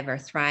 survivor,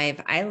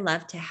 thrive, I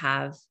love to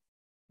have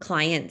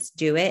clients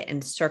do it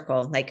and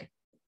circle. Like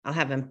I'll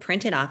have them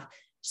print it off,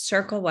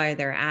 circle where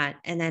they're at.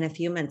 And then a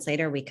few months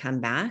later, we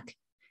come back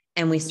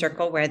and we Mhm.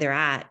 circle where they're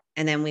at.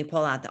 And then we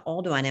pull out the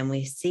old one and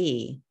we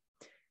see,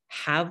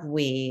 have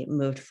we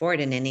moved forward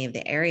in any of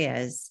the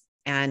areas?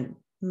 And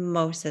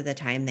most of the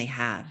time they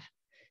have,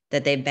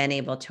 that they've been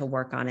able to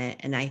work on it.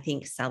 And I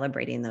think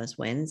celebrating those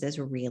wins is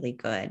really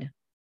good.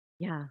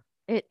 Yeah,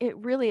 it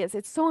really is.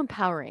 It's so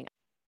empowering.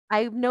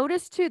 I've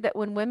noticed too that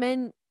when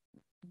women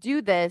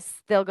do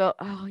this, they'll go,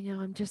 "Oh,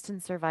 I'm just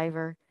in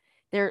Survivor."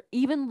 They're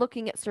even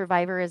looking at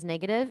Survivor as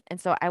negative, and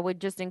so I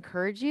would just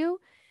encourage you,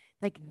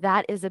 like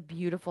that is a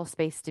beautiful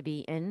space to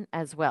be in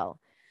as well.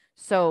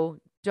 So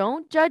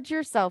don't judge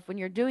yourself when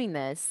you're doing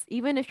this,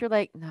 even if you're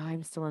like, "No,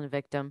 I'm still in a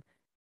victim."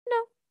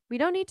 No, We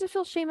don't need to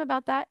feel shame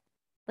about that.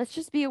 Let's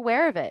just be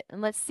aware of it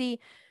and let's see,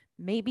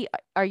 maybe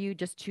are you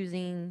just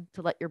choosing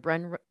to let your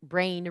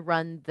brain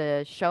run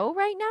the show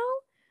right now?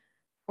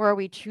 Or are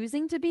we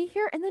choosing to be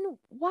here? And then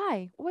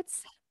why?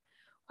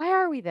 Why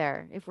are we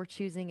there if we're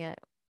choosing it?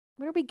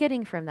 What are we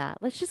getting from that?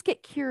 Let's just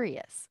get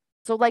curious.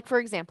 So, like, for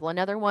example,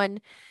 another one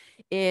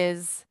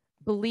is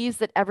believes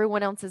that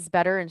everyone else is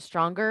better and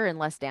stronger and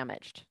less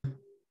damaged.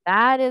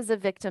 That is a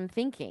victim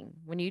thinking.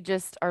 When you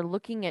just are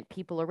looking at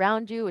people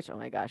around you, which, oh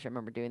my gosh, I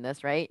remember doing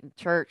this, right? In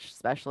church,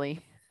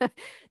 especially.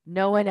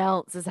 No one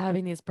else is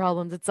having these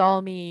problems. It's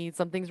all me.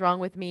 Something's wrong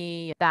with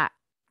me. That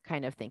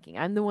kind of thinking.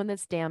 I'm the one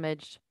that's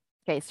damaged.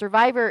 Okay,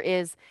 survivor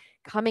is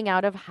coming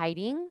out of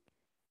hiding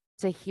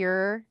to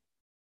hear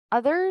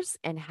others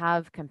and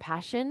have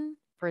compassion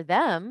for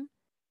them,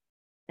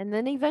 and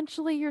then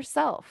eventually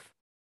yourself.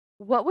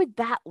 What would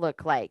that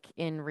look like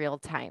in real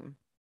time?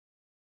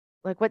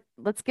 Like, what,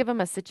 let's give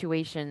them a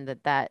situation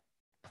that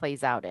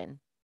plays out in.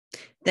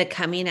 The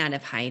coming out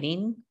of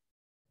hiding,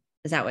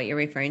 is that what you're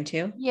referring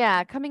to?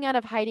 Yeah, coming out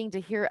of hiding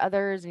to hear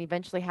others and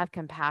eventually have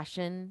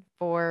compassion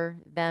for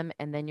them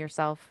and then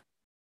yourself.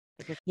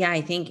 Yeah, I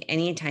think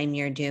anytime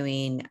you're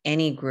doing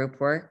any group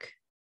work,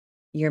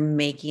 you're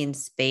making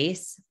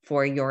space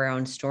for your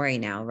own story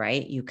now,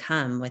 right? You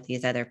come with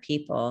these other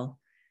people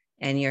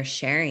and you're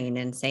sharing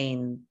and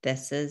saying,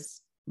 this is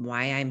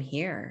why I'm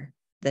here.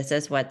 This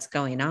is what's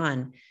going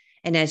on.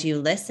 And as you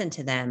listen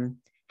to them,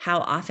 how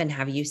often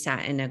have you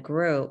sat in a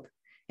group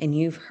and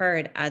you've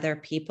heard other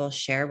people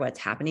share what's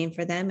happening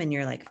for them? And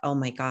you're like, oh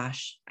my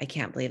gosh, I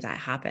can't believe that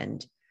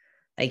happened.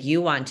 Like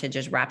you want to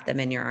just wrap them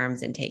in your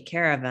arms and take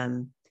care of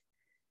them.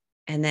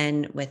 And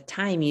then with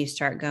time, you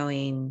start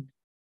going,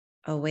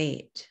 oh,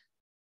 wait,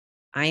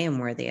 I am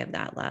worthy of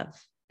that love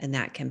and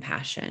that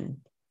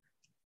compassion.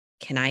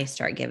 Can I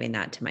start giving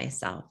that to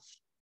myself?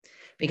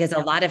 Because a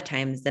lot of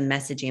times the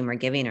messaging we're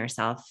giving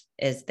ourselves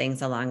is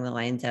things along the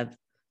lines of,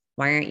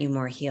 why aren't you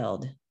more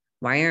healed?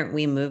 Why aren't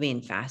we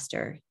moving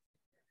faster?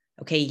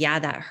 Okay, yeah,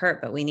 that hurt,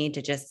 but we need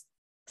to just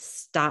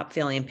stop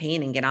feeling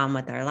pain and get on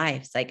with our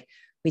lives. Like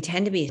we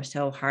tend to be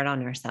so hard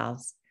on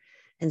ourselves.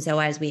 And so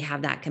as we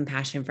have that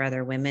compassion for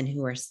other women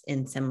who are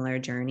in similar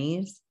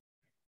journeys,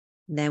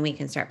 then we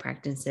can start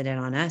practicing it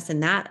on us.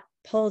 And that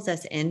pulls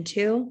us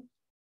into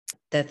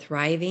the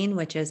thriving,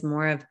 which is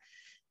more of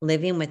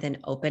living with an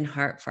open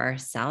heart for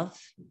ourselves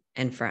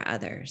and for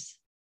others.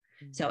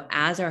 Mm-hmm. So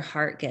as our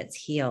heart gets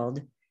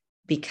healed,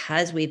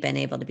 because we've been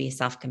able to be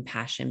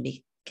self-compassion,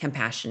 be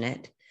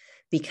compassionate,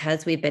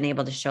 because we've been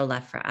able to show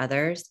love for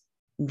others,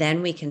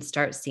 then we can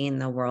start seeing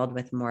the world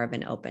with more of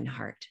an open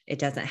heart. It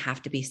doesn't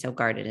have to be so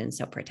guarded and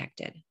so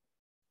protected.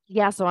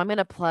 Yeah, so I'm going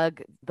to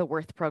plug the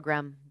Worth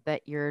program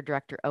that you're a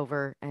director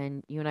over,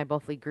 and you and I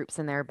both lead groups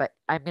in there, but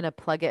I'm going to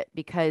plug it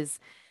because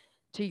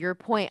to your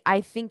point,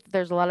 I think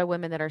there's a lot of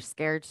women that are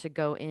scared to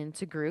go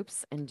into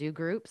groups and do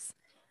groups.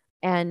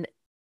 And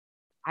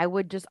I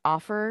would just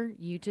offer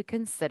you to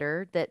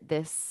consider that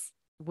this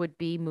would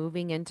be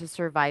moving into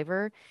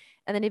Survivor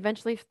and then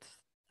eventually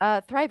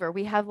Thriver.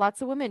 We have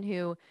lots of women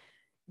who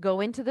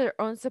go into their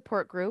own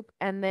support group,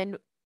 and then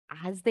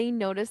as they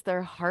notice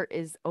their heart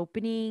is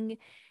opening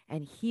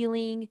and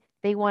healing,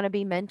 they want to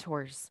be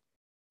mentors.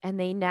 And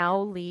they now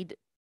lead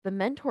the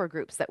mentor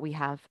groups that we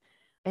have.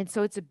 And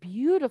so it's a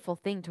beautiful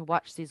thing to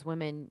watch these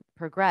women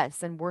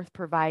progress, and Worth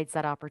provides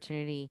that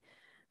opportunity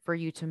for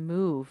you to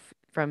move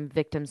from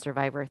victim,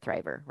 survivor,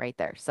 thriver right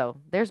there. So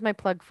there's my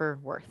plug for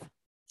Worth.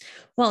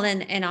 Well,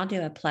 and I'll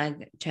do a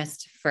plug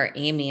just for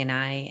Amy and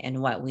I,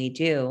 and what we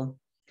do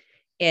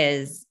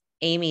is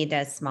Amy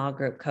does small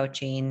group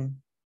coaching.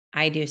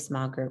 I do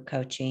small group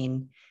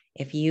coaching.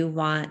 If you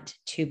want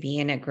to be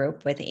in a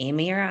group with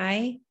Amy or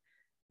I,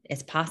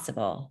 it's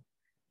possible.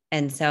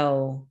 And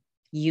so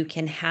you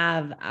can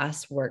have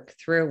us work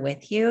through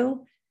with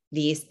you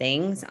these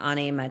things on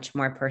a much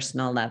more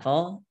personal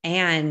level.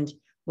 And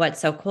what's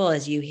so cool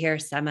is you hear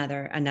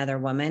another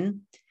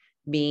woman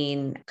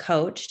being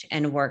coached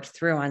and worked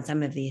through on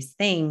some of these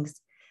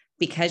things.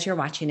 Because you're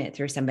watching it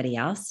through somebody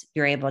else,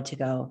 you're able to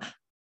go,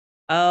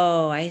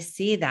 oh, I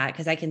see that,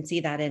 because I can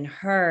see that in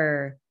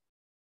her.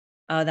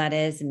 Oh, that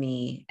is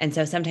me. And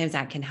so sometimes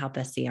that can help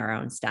us see our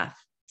own stuff.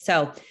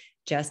 So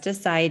just a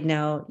side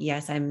note,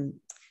 yes, I'm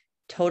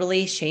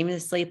totally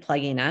shamelessly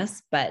plugging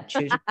us, but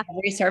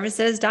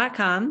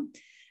chooserecoveryservices.com.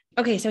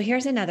 Okay, so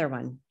here's another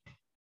one.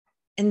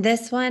 And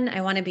this one I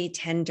want to be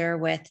tender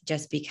with,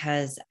 just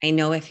because I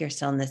know if you're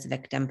still in this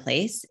victim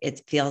place,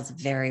 it feels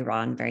very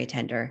raw and very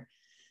tender,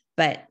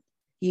 but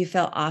you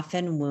feel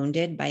often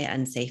wounded by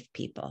unsafe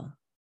people.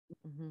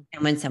 Mm-hmm.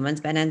 And when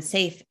someone's been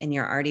unsafe and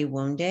you're already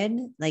wounded,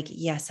 like,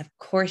 yes, of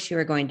course you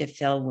are going to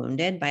feel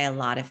wounded by a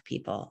lot of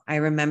people. I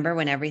remember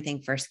when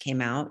everything first came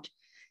out,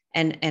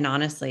 and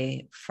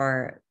honestly,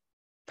 for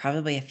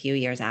probably a few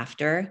years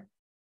after,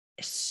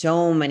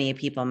 so many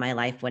people in my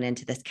life went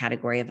into this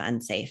category of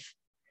unsafe,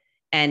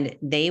 and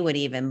they would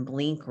even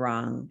blink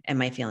wrong and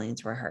my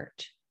feelings were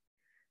hurt.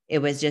 It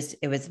was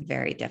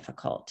very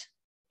difficult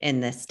in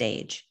this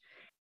stage.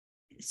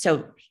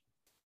 So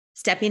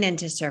stepping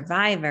into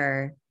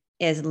Survivor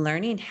is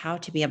learning how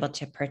to be able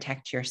to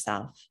protect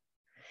yourself.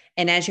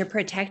 And as you're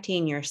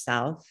protecting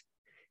yourself,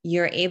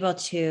 you're able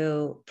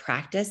to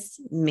practice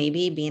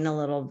maybe being a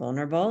little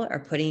vulnerable or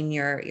putting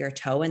your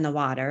toe in the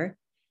water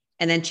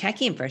and then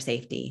checking for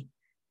safety.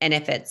 And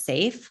if it's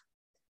safe,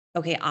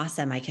 okay,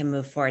 awesome, I can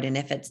move forward. And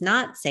if it's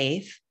not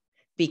safe,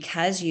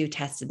 because you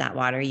tested that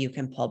water, you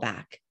can pull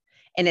back.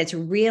 And it's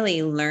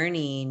really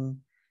learning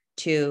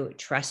to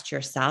trust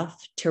yourself,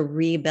 to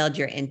rebuild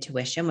your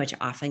intuition, which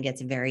often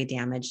gets very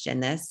damaged in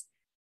this.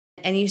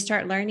 And you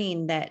start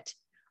learning that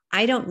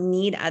I don't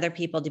need other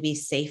people to be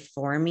safe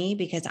for me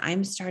because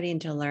I'm starting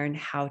to learn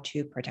how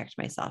to protect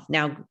myself.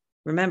 Now,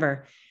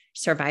 remember,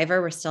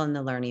 Survivor, we're still in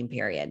the learning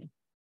period.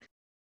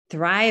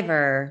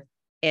 Thriver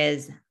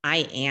is I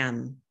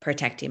am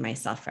protecting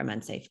myself from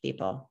unsafe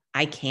people.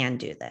 I can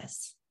do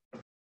this.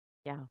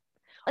 Yeah.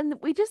 And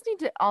we just need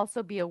to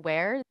also be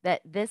aware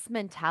that this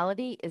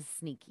mentality is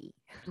sneaky.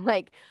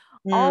 Like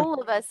Mm,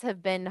 all of us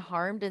have been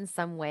harmed in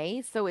some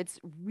way. So it's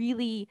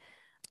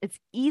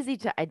easy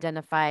to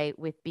identify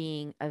with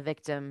being a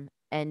victim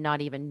and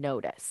not even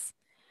notice.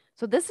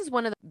 So this is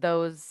one of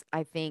those,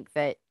 I think,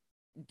 that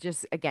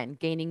just again,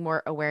 gaining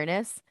more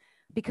awareness,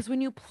 because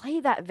when you play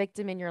that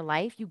victim in your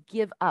life, you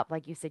give up,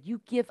 like you said,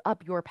 you give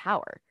up your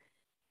power.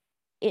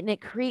 And it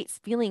creates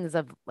feelings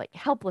of like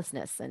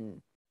helplessness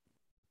and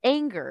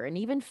anger and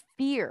even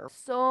fear.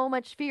 So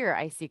much fear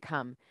I see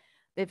come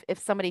if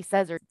somebody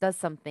says or does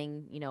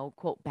something,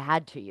 quote,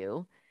 bad to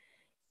you.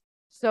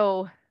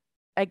 So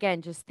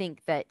again, just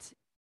think that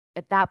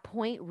at that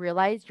point,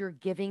 realize you're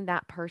giving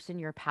that person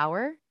your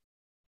power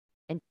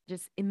and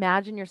just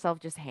imagine yourself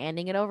just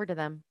handing it over to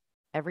them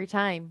every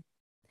time.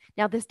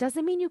 Now, this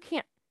doesn't mean you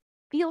can't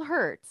feel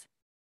hurt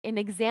and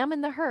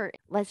examine the hurt.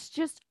 Let's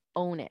just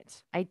own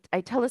it.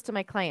 I tell this to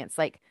my clients,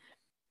 like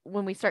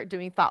when we start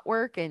doing thought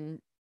work and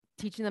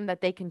teaching them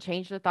that they can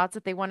change their thoughts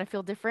if they want to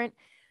feel different,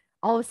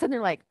 all of a sudden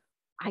they're like,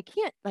 I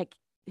can't, like,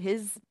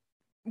 his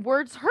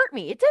words hurt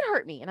me. It did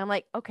hurt me. And I'm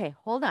like, okay,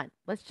 hold on.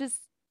 Let's just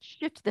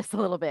shift this a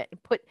little bit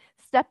and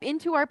step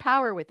into our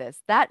power with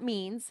this. That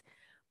means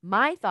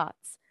my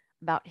thoughts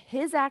about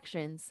his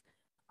actions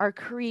are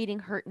creating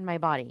hurt in my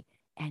body.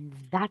 And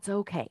that's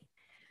okay.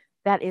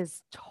 That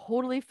is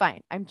totally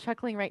fine. I'm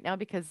chuckling right now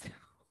because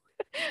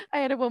I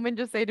had a woman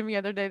just say to me the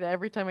other day that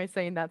every time I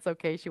say that's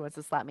okay, she wants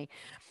to slap me.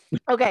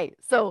 Okay,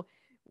 so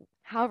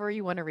however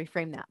you want to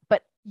reframe that,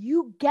 but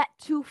you get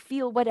to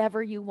feel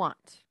whatever you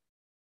want.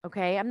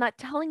 Okay, I'm not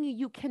telling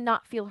you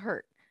cannot feel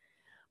hurt,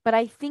 but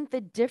I think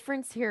the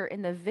difference here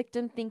in the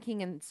victim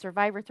thinking and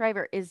survivor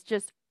thriver is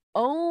just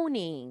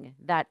owning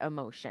that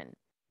emotion,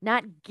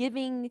 not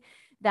giving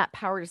that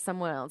power to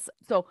someone else.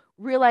 So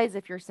realize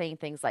if you're saying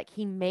things like,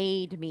 he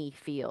made me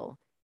feel,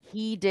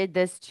 he did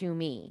this to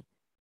me,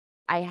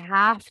 I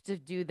have to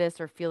do this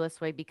or feel this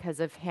way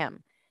because of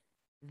him.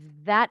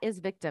 That is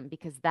victim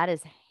because that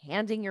is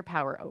handing your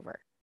power over.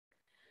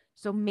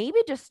 So maybe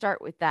just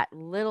start with that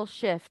little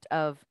shift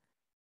of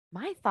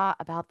my thought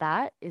about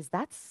that is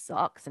that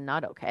sucks and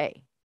not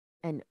okay.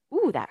 And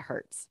ooh, that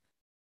hurts.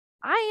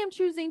 I am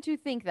choosing to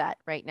think that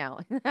right now.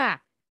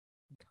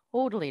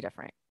 Totally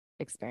different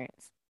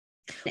experience.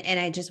 And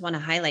I just want to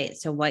highlight,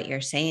 so what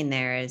you're saying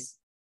there is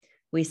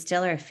we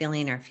still are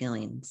feeling our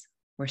feelings.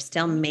 We're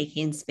still Mhm.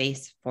 making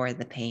space for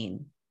the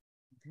pain.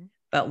 Mhm.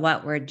 But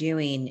what we're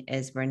doing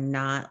is we're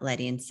not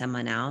letting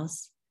someone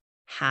else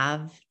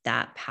have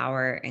that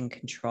power and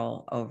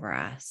control over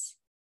us.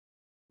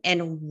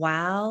 And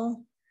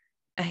while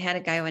I had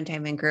a guy one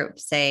time in group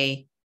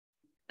say,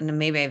 and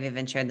maybe I've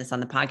even shared this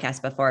on the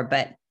podcast before,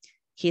 but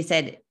he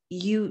said,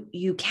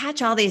 you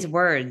catch all these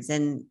words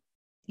and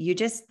you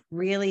just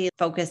really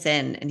focus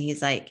in. And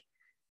he's like,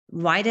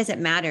 why does it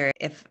matter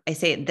if I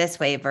say it this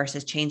way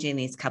versus changing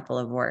these couple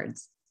of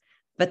words?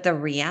 But the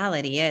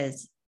reality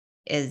is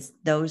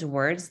those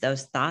words,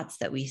 those thoughts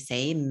that we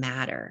say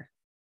matter.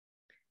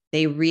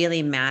 They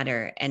really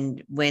matter.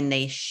 And when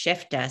they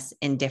shift us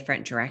in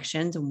different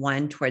directions,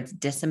 one towards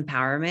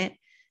disempowerment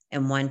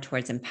and one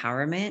towards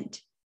empowerment,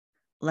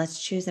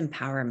 let's choose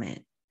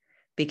empowerment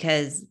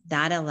because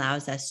that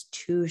allows us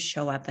to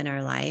show up in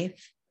our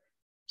life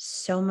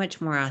so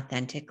much more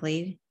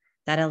authentically.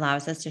 That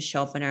allows us to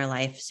show up in our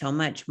life so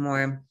much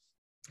more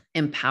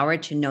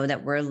empowered to know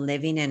that we're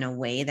living in a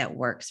way that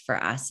works for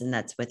us and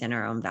that's within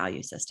our own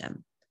value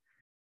system.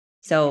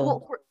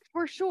 Well, So,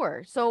 for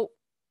sure. So,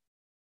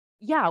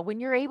 yeah, when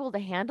you're able to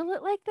handle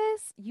it like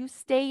this, you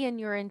stay in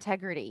your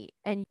integrity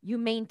and you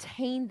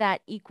maintain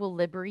that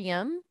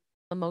equilibrium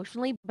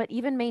emotionally, but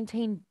even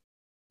maintain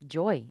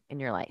joy in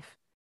your life.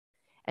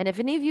 And if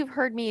any of you have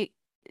heard me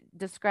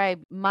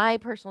describe my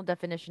personal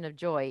definition of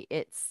joy,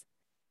 it's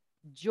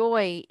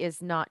joy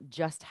is not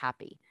just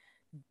happy.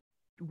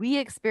 We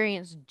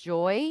experience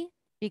joy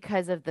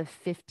because of the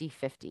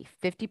 50-50,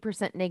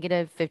 50%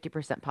 negative,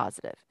 50%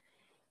 positive.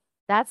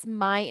 That's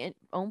my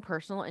own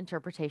personal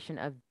interpretation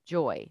of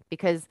joy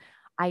because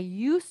I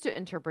used to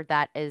interpret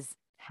that as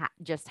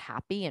just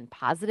happy and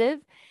positive.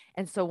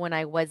 And so when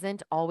I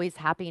wasn't always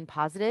happy and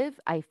positive,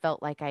 I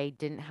felt like I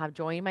didn't have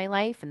joy in my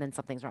life and then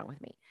something's wrong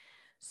with me.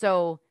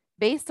 So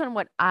based on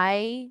what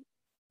I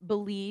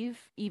believe,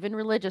 even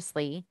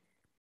religiously,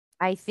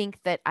 I think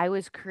that I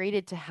was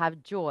created to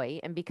have joy.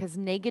 And because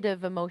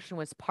negative emotion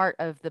was part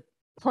of the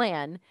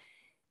plan,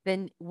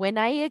 then when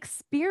I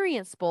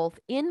experience both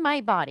in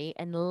my body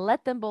and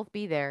let them both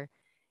be there,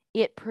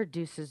 it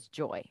produces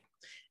joy.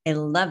 I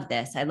love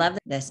this. I love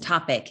this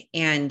topic.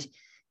 And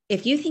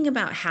if you think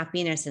about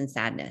happiness and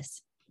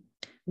sadness,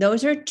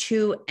 those are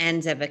two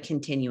ends of a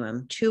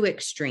continuum, two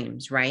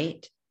extremes,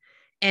 right?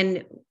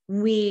 And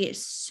we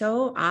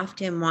so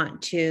often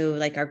want to,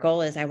 like, our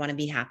goal is, I want to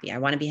be happy. I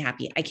want to be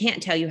happy. I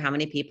can't tell you how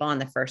many people on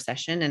the first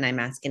session, and I'm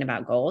asking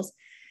about goals,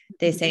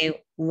 they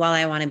say, well,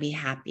 I want to be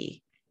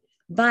happy.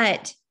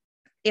 But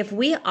if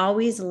we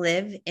always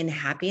live in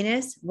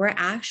happiness, we're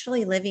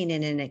actually living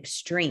in an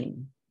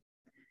extreme.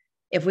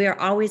 If we are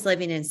always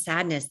living in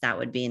sadness, that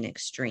would be an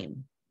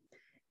extreme.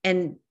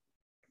 And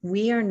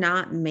we are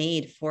not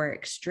made for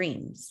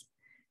extremes.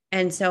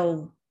 And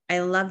so I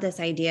love this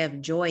idea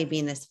of joy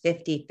being this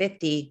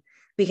 50-50,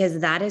 because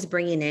that is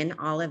bringing in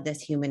all of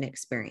this human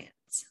experience.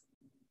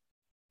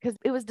 Because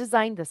it was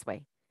designed this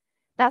way.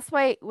 That's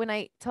why when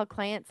I tell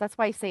clients, that's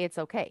why I say it's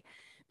okay,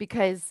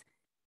 because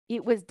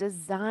it was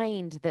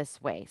designed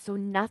this way. So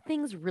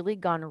nothing's really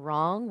gone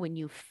wrong when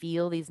you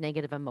feel these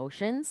negative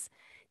emotions.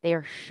 They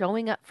are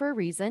showing up for a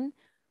reason.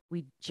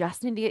 We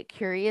just need to get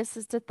curious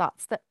as to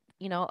thoughts that,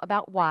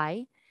 about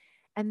why.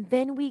 And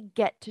then we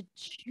get to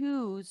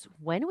choose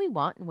when we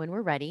want and when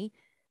we're ready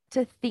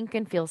to think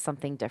and feel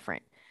something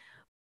different.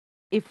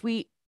 If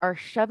we are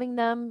shoving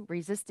them,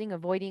 resisting,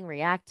 avoiding,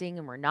 reacting,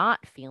 and we're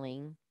not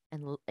feeling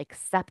and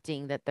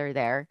accepting that they're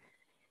there,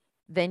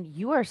 then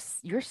you're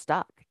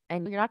stuck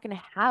and you're not going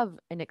to have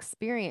an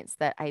experience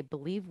that I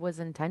believe was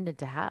intended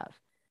to have.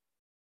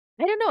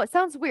 I don't know. It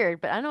sounds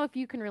weird, but I don't know if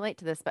you can relate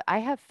to this, but I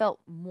have felt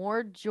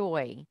more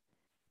joy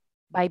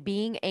by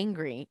being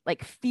angry,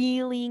 like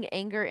feeling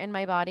anger in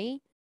my body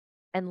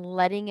and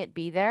letting it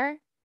be there.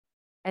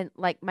 And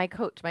like my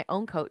coach, my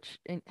own coach,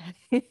 and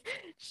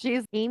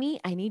she's,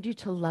 Amy, I need you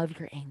to love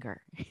your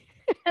anger.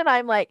 And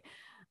I'm like,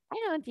 I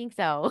don't think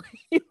so.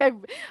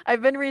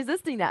 I've been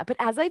resisting that. But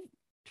as I've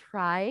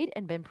tried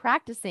and been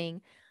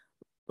practicing,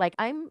 like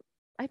I've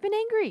been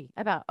angry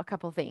about a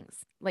couple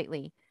things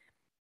lately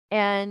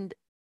and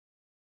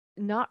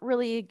not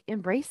really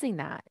embracing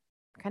that,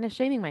 kind of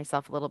shaming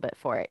myself a little bit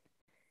for it.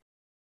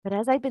 But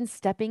as I've been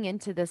stepping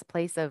into this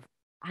place of,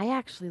 I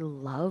actually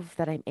love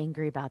that I'm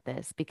angry about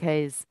this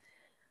because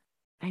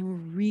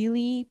I'm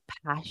really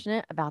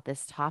passionate about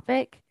this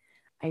topic.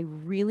 I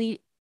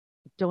really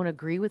don't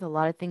agree with a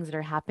lot of things that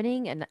are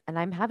happening, and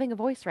I'm having a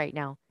voice right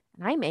now,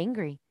 and I'm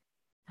angry.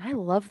 I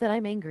love that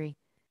I'm angry.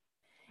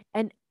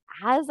 And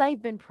as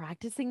I've been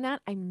practicing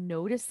that, I'm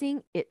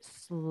noticing it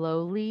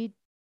slowly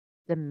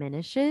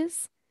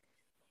diminishes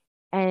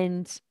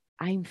and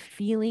I'm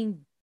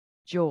feeling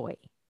joy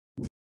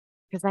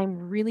because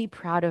I'm really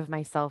proud of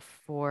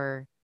myself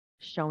for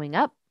showing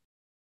up,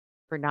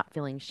 for not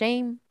feeling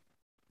shame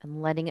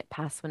and letting it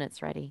pass when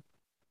it's ready.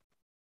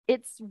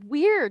 It's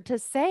weird to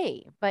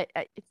say, but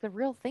it's a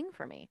real thing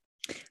for me.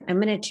 I'm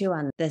going to chew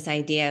on this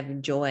idea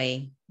of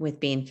joy with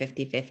being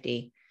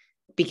 50-50,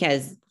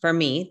 because for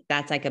me,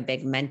 that's like a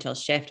big mental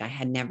shift. I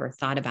had never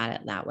thought about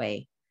it that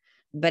way,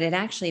 but it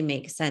actually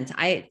makes sense.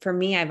 For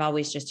me, I've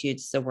always just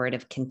used the word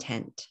of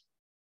content.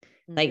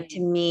 Like, to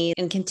me,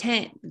 and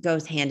content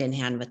goes hand in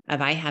hand with, if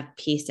I have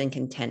peace and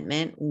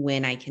contentment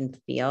when I can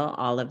feel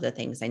all of the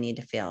things I need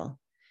to feel.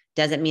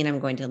 Doesn't mean I'm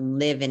going to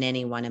live in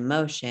any one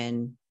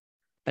emotion,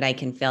 but I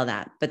can feel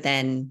that. But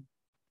then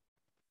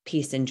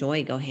peace and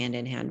joy go hand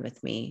in hand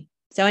with me.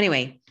 So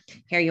anyway,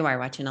 here you are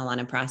watching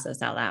Alana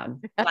process out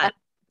loud. But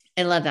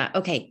I love that.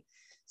 Okay.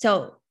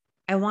 So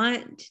I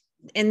want,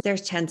 and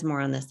there's tons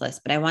more on this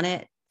list, but I want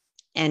to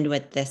end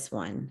with this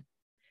one.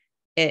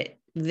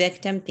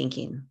 Victim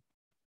thinking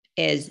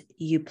is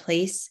you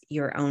place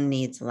your own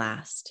needs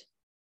last.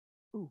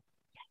 Ooh.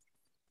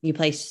 You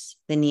place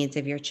the needs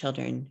of your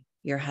children,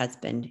 your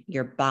husband,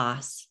 your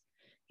boss,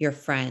 your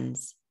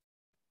friends.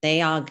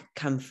 They all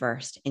come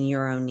first and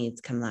your own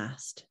needs come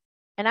last.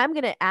 And I'm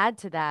going to add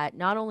to that,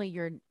 not only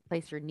your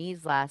place your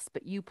needs last,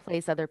 but you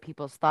place other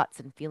people's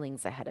thoughts and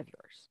feelings ahead of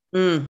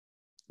yours.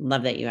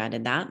 Love that you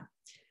added that.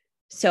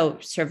 So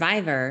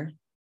survivor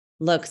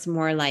looks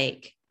more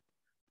like,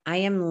 I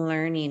am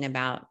learning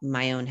about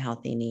my own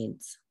healthy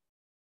needs.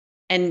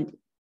 And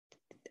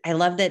I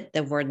love that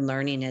the word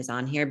learning is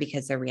on here,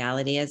 because the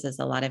reality is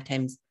a lot of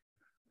times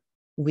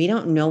we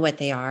don't know what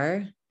they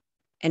are.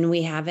 And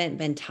we haven't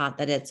been taught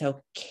that it's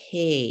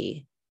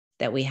okay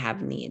that we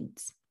have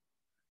needs.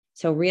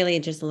 So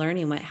really just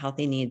learning what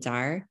healthy needs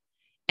are.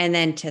 And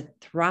then to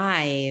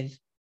thrive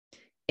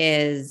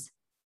is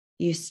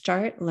you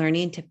start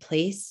learning to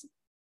place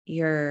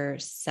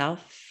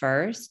yourself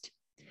first,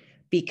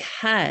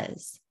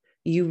 because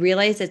you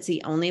realize it's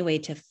the only way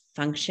to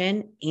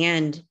function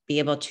and be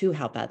able to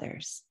help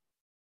others.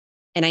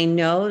 And I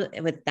know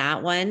with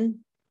that one,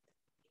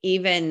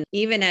 even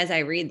as I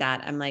read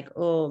that, I'm like,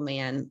 oh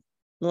man,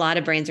 a lot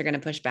of brains are going to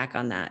push back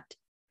on that.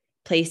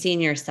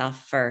 Placing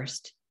yourself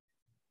first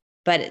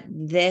But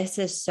this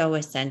is so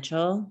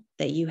essential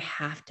that you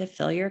have to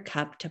fill your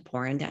cup to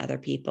pour into other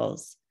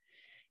people's.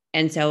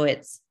 And so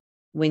it's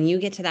when you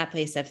get to that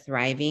place of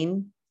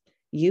thriving,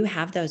 you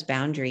have those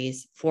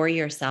boundaries for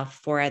yourself,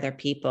 for other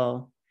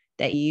people,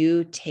 that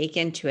you take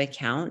into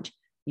account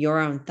your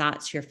own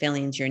thoughts, your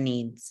feelings, your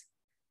needs.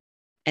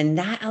 And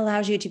that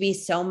allows you to be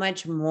so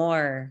much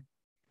more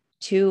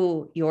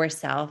to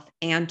yourself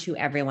and to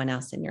everyone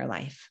else in your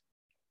life.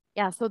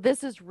 Yeah. So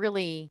this is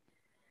really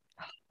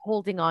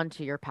holding on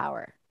to your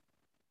power,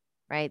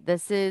 right?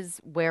 This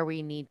is where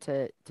we need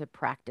to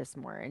practice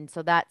more. And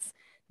so that's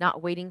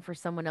not waiting for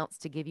someone else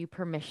to give you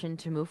permission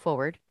to move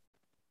forward.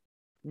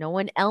 No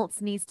one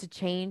else needs to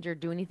change or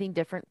do anything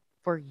different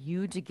for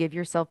you to give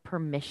yourself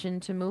permission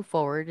to move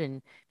forward.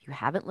 And if you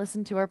haven't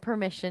listened to our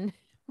permission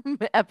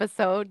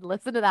episode,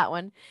 listen to that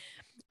one.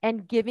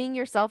 And giving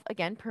yourself,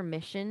 again,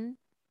 permission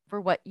for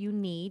what you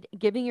need,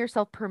 giving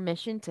yourself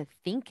permission to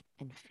think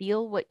and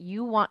feel what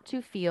you want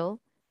to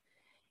feel,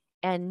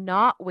 and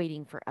not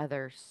waiting for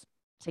others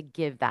to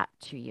give that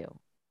to you.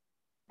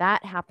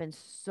 That happens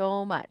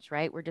so much,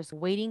 right? We're just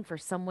waiting for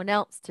someone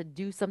else to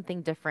do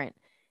something different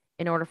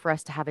in order for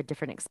us to have a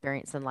different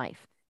experience in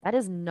life. That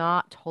is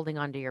not holding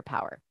on to your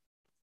power.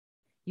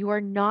 You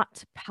are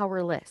not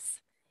powerless.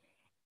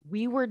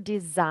 We were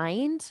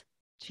designed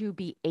to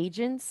be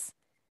agents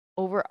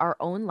over our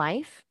own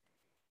life,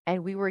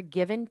 and we were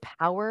given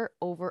power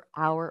over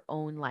our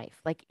own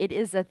life. Like it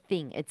is a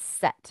thing, it's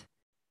set.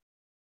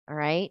 All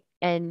right.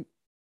 And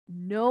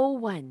no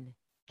one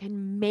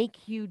can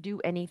make you do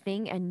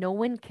anything, and no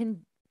one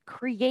can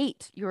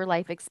create your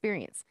life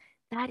experience.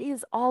 That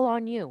is all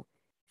on you.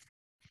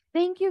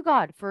 Thank you,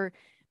 God, for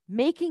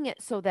making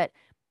it so that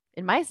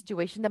in my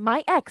situation, that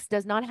my ex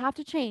does not have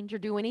to change or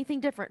do anything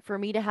different for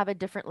me to have a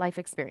different life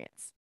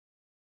experience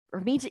or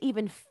me to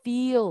even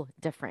feel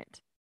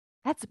different.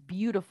 That's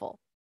beautiful.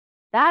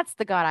 That's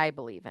the God I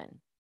believe in.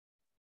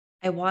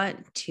 I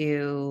want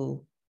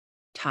to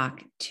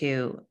talk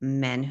to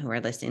men who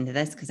are listening to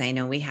this, because I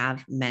know we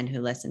have men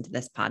who listen to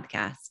this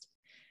podcast.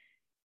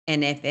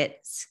 And if it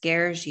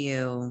scares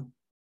you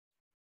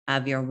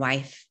of your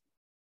wife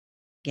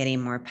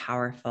getting more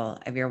powerful,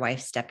 of your wife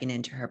stepping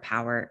into her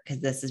power,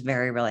 because this is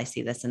very real. I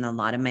see this in a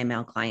lot of my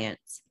male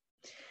clients,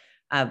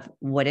 of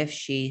what if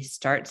she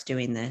starts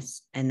doing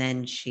this and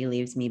then she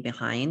leaves me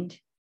behind?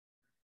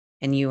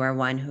 And you are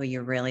one who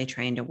you're really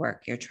trying to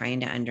work, you're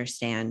trying to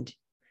understand.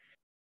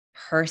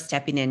 Her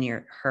stepping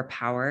in her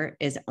power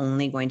is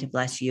only going to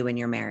bless you in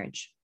your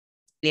marriage.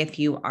 If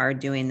you are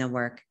doing the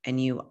work and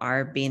you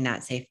are being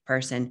that safe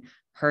person,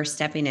 her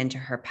stepping into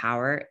her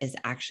power is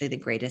actually the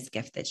greatest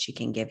gift that she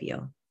can give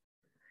you.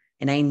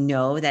 And I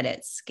know that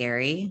it's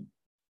scary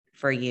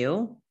for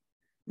you,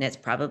 and it's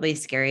probably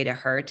scary to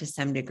her to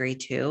some degree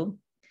too,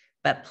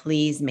 but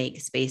please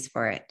make space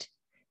for it,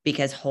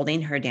 because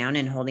holding her down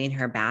and holding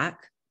her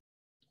back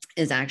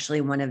is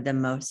actually one of the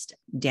most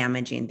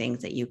damaging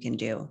things that you can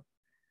do.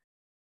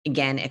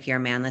 Again, if you're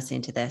a man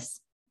listening to this,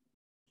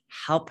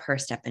 help her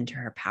step into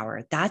her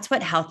power. That's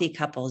what healthy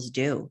couples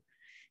do.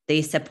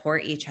 They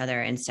support each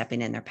other in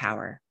stepping in their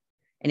power.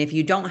 And if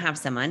you don't have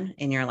someone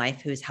in your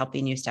life who's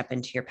helping you step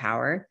into your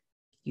power,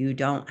 you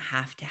don't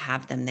have to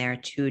have them there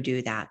to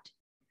do that.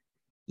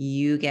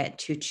 You get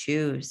to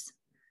choose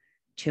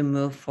to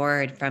move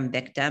forward from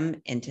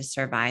victim into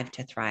survive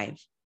to thrive.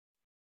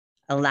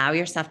 Allow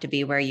yourself to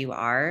be where you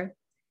are,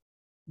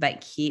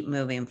 but keep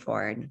moving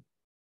forward.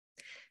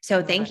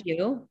 So thank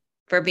you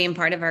for being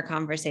part of our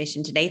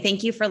conversation today.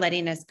 Thank you for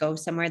letting us go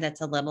somewhere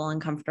that's a little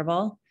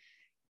uncomfortable.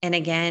 And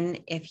again,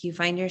 if you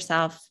find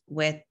yourself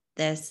with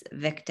this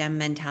victim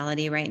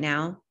mentality right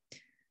now,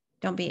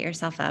 don't beat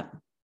yourself up.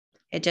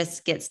 It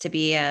just gets to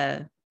be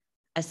a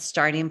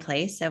starting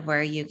place of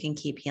where you can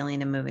keep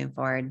healing and moving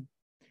forward.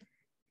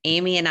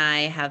 Amy and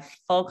I have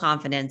full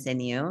confidence in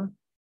you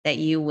that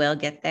you will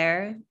get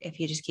there if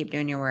you just keep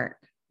doing your work.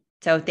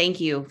 So thank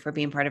you for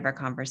being part of our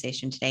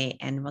conversation today,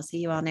 and we'll see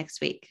you all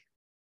next week.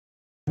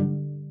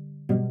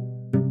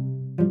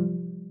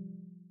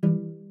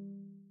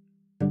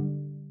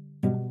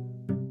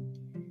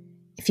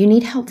 If you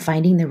need help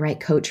finding the right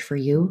coach for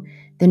you,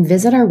 then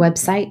visit our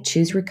website,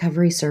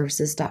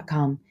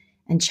 chooserecoveryservices.com,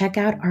 and check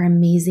out our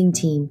amazing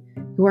team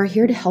who are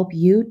here to help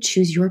you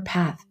choose your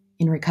path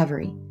in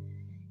recovery.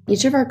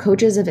 Each of our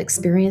coaches have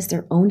experienced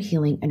their own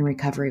healing and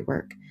recovery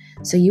work,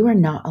 so you are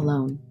not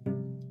alone.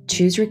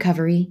 Choose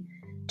recovery,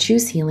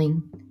 choose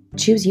healing,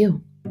 choose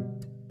you.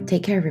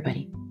 Take care,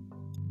 everybody.